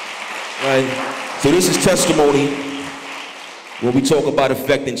 Right. So this is testimony when we talk about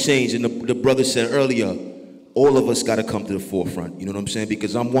affecting change, and the brother said earlier, all of us got to come to the forefront, you know what I'm saying?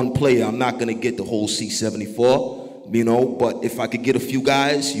 Because I'm one player, I'm not going to get the whole C-74, you know, but if I could get a few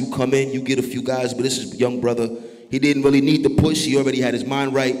guys, you come in, you get a few guys, but this is a young brother. He didn't really need the push, he already had his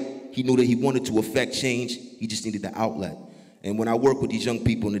mind right. He knew that he wanted to affect change, he just needed the outlet. And when I work with these young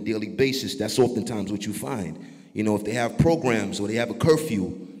people on a daily basis, that's oftentimes what you find. You know, if they have programs or they have a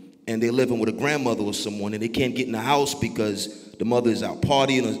curfew, and they're living with a grandmother or someone, and they can't get in the house because the mother is out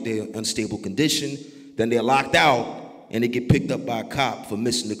partying or they're in unstable condition, then they're locked out, and they get picked up by a cop for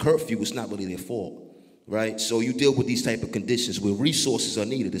missing the curfew. It's not really their fault, right? So you deal with these type of conditions where resources are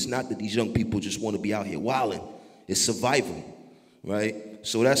needed. It's not that these young people just want to be out here wilding. It's survival, right?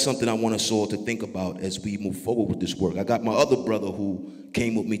 So that's something I want us all to think about as we move forward with this work. I got my other brother who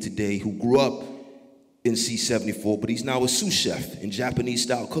came with me today who grew up in C-74, but he's now a sous chef in Japanese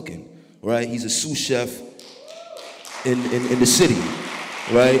style cooking, right? He's a sous chef in the city,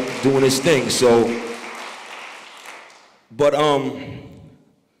 right? Doing his thing, so, but,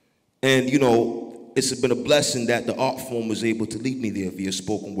 and you know, it's been a blessing that the art form was able to lead me there via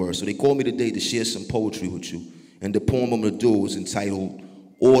spoken word. So they called me today to share some poetry with you, and the poem I'm gonna do is entitled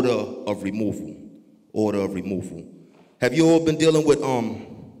Order of Removal, Order of Removal. Have you all been dealing with,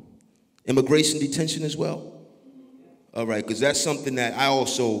 immigration detention as well? All right, because that's something that I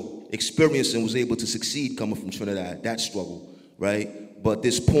also experienced and was able to succeed coming from Trinidad, that struggle, right? But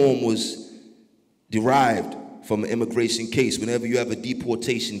this poem was derived from an immigration case. Whenever you have a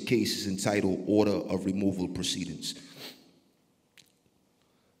deportation case, it's entitled Order of Removal Proceedings.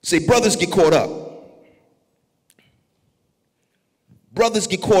 Say, brothers get caught up. Brothers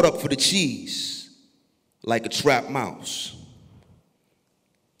get caught up for the cheese like a trapped mouse.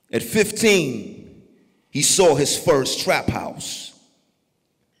 At 15, he saw his first trap house.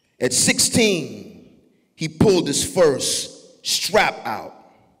 At 16, he pulled his first strap out.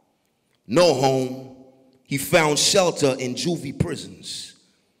 No home, He found shelter in juvie prisons,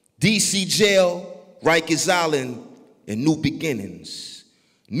 DC jail, Rikers Island, and new beginnings.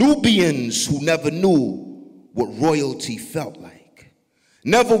 Nubians who never knew what royalty felt like.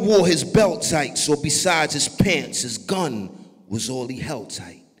 Never wore his belt tight, so besides his pants, his gun was all he held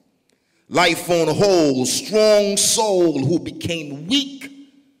tight. Life on a whole, strong soul who became weak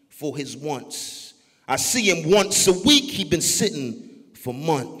for his wants. I see him once a week, he been sitting for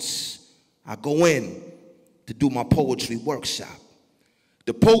months. I go in to do my poetry workshop.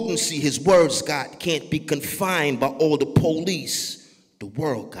 The potency his words got can't be confined by all the police the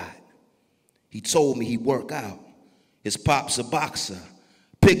world got. He told me he'd work out. His pop's a boxer.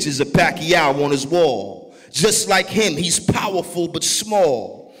 Pictures of Pacquiao on his wall. Just like him, he's powerful but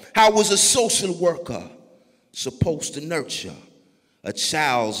small. How was a social worker supposed to nurture a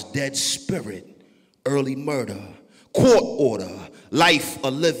child's dead spirit? Early murder, court order, life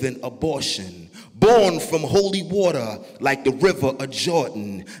a living abortion. Born from holy water like the river of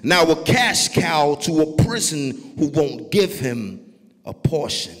Jordan. Now a cash cow to a prison who won't give him a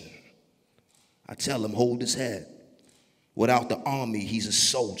portion. I tell him, hold his head. Without the army, he's a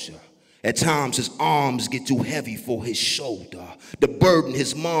soldier. At times his arms get too heavy for his shoulder. The burden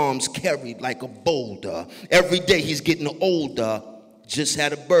his mom's carried like a boulder. Every day he's getting older. Just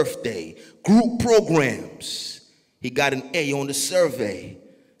had a birthday. Group programs. He got an A on the survey.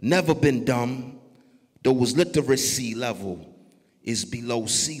 Never been dumb. Though his literacy level is below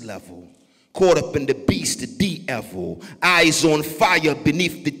sea level. Caught up in the beast, the devil. Eyes on fire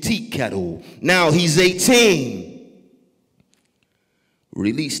beneath the tea kettle. Now he's 18.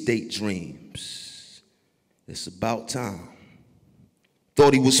 Release date dreams. It's about time.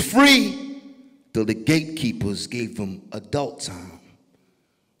 Thought he was free till the gatekeepers gave him adult time.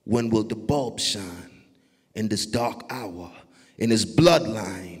 When will the bulb shine in this dark hour? In his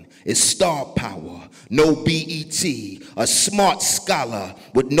bloodline is star power, no BET, a smart scholar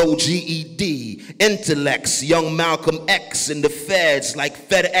with no GED, intellects, young Malcolm X in the feds like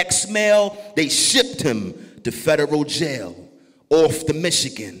FedEx mail. They shipped him to federal jail, off to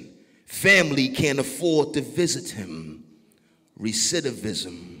Michigan. Family can't afford to visit him.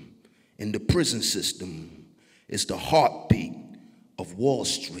 Recidivism in the prison system is the heartbeat of Wall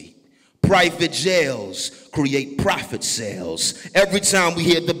Street. Private jails create profit sales. Every time we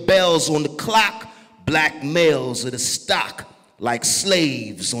hear the bells on the clock, black males are the stock like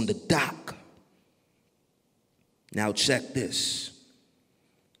slaves on the dock. Now check this.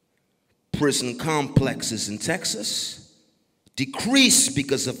 Prison complexes in Texas decrease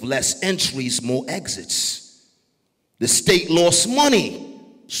because of less entries, more exits. The state lost money,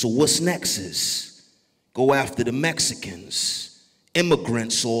 so what's next is go after the Mexicans.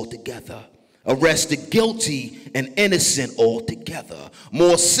 Immigrants all together, arrested guilty and innocent all together.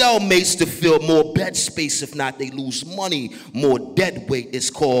 More cellmates to fill more bed space, if not they lose money. More dead weight is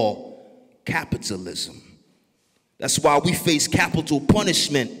called capitalism. That's why we face capital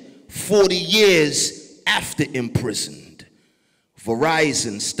punishment 40 years after imprisoned.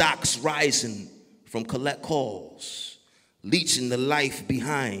 Verizon stocks rising from collect calls, leeching the life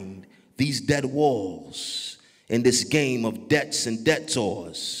behind these dead walls. In this game of debts and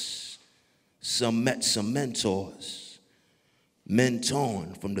debtors, some met some mentors, men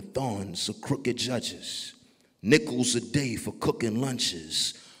torn from the thorns of crooked judges, nickels a day for cooking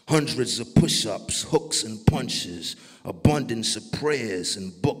lunches, hundreds of push-ups, hooks and punches, abundance of prayers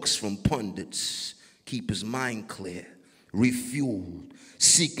and books from pundits, keep his mind clear, refueled,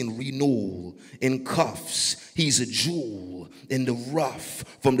 seeking renewal. In cuffs, he's a jewel in the rough,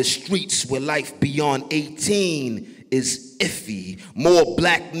 from the streets where life beyond 18 is iffy. More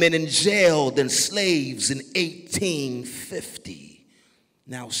black men in jail than slaves in 1850.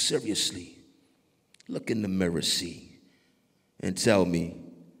 Now seriously, look in the mirror, see, and tell me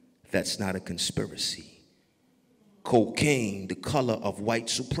that's not a conspiracy. Cocaine, the color of white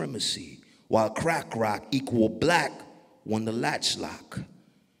supremacy, while crack rock equal black won the latch lock.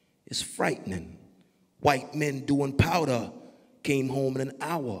 It's frightening. White men doing powder came home in an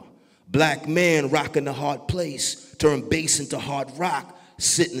hour. Black man rocking the hard place, turned bass into hard rock,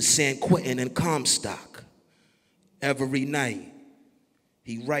 sitting San Quentin and Comstock. Every night,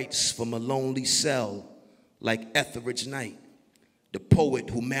 he writes from a lonely cell like Etheridge Knight, the poet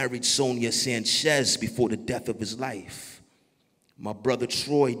who married Sonia Sanchez before the death of his life. My brother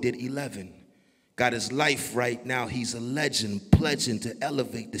Troy did 11. Got his life right now, he's a legend, pledging to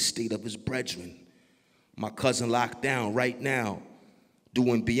elevate the state of his brethren. My cousin locked down right now,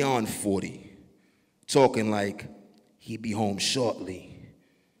 doing beyond 40, talking like he'd be home shortly.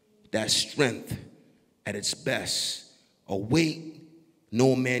 That's strength at its best, a weight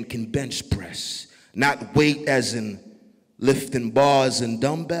no man can bench press. Not weight as in lifting bars and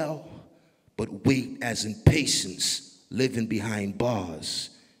dumbbell, but weight as in patience, living behind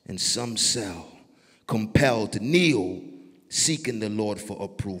bars in some cell, compelled to kneel, seeking the Lord for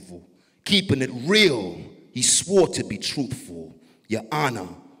approval. Keeping it real, he swore to be truthful. Your Honor,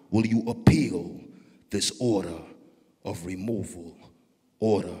 will you appeal this order of removal?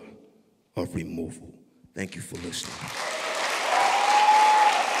 Order of removal. Thank you for listening.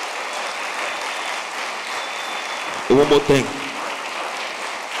 And one more thing.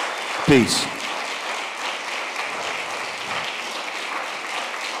 Peace.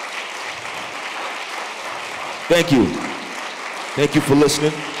 Thank you. Thank you for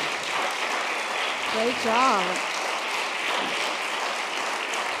listening. Great job.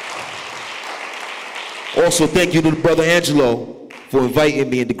 Also, thank you to the brother Angelo for inviting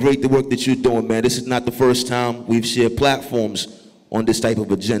me and to great the work that you're doing, man. This is not the first time we've shared platforms on this type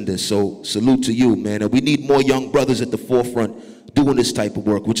of agenda, so salute to you, man. And we need more young brothers at the forefront doing this type of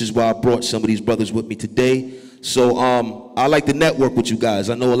work, which is why I brought some of these brothers with me today. So I like to network with you guys.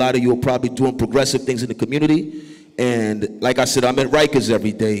 I know a lot of you are probably doing progressive things in the community. And like I said, I'm at Rikers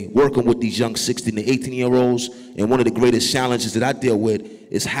every day working with these young 16 to 18-year-olds. And one of the greatest challenges that I deal with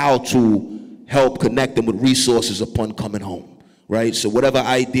is how to help connect them with resources upon coming home, right? So whatever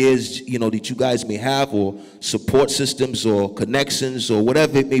ideas, you know, that you guys may have, or support systems or connections or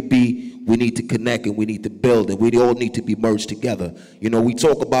whatever it may be, we need to connect and we need to build, and we all need to be merged together. You know, we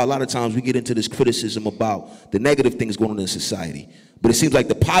talk about, a lot of times we get into this criticism about the negative things going on in society, but it seems like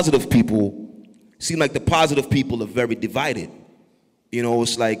the positive people are very divided. You know,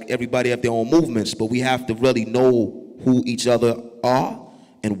 it's like everybody have their own movements, but we have to really know who each other are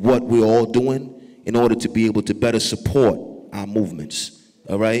and what we're all doing in order to be able to better support our movements.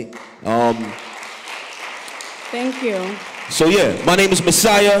 All right? Thank you. So yeah, my name is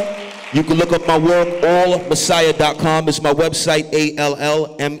Messiah. You can look up my work, allmessiah.com. It's my website,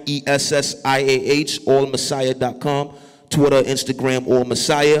 ALLMESSIAH, allmessiah.com. Twitter, Instagram, All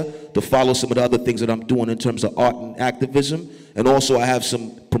Messiah, to follow some of the other things that I'm doing in terms of art and activism. And also I have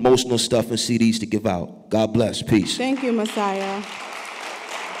some promotional stuff and CDs to give out. God bless. Peace. Thank you, Messiah.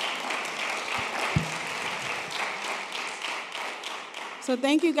 So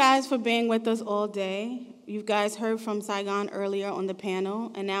thank you guys for being with us all day. You guys heard from Saigon earlier on the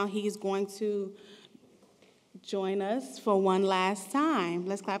panel, and now he's going to join us for one last time.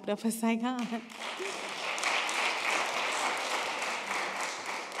 Let's clap it up for Saigon.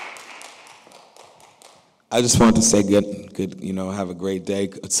 I just want to say good, you know, have a great day.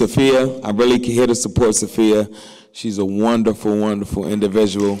 Sophia, I'm really here to support Sophia. She's a wonderful, wonderful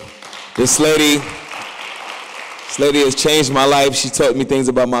individual. This lady has changed my life. She taught me things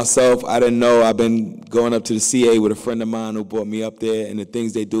about myself I didn't know. I've been going up to the CA with a friend of mine who brought me up there, and the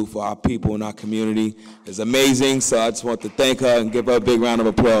things they do for our people in our community is amazing. So I just want to thank her and give her a big round of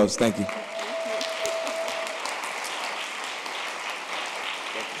applause. Thank you.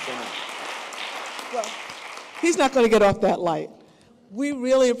 He's not going to get off that light. We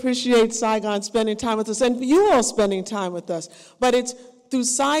really appreciate Saigon spending time with us, and you all spending time with us. But it's through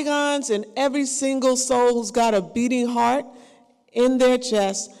Saigons and every single soul who's got a beating heart in their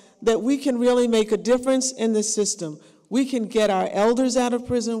chest that we can really make a difference in the system. We can get our elders out of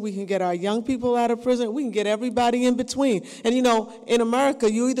prison. We can get our young people out of prison. We can get everybody in between. And you know, in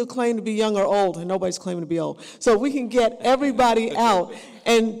America, you either claim to be young or old, and nobody's claiming to be old. So we can get everybody out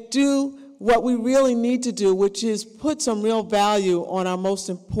and do what we really need to do, which is put some real value on our most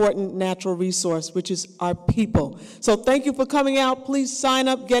important natural resource, which is our people. So thank you for coming out. Please sign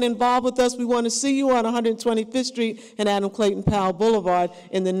up, get involved with us. We want to see you on 125th Street and Adam Clayton Powell Boulevard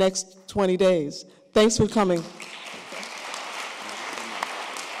in the next 20 days. Thanks for coming.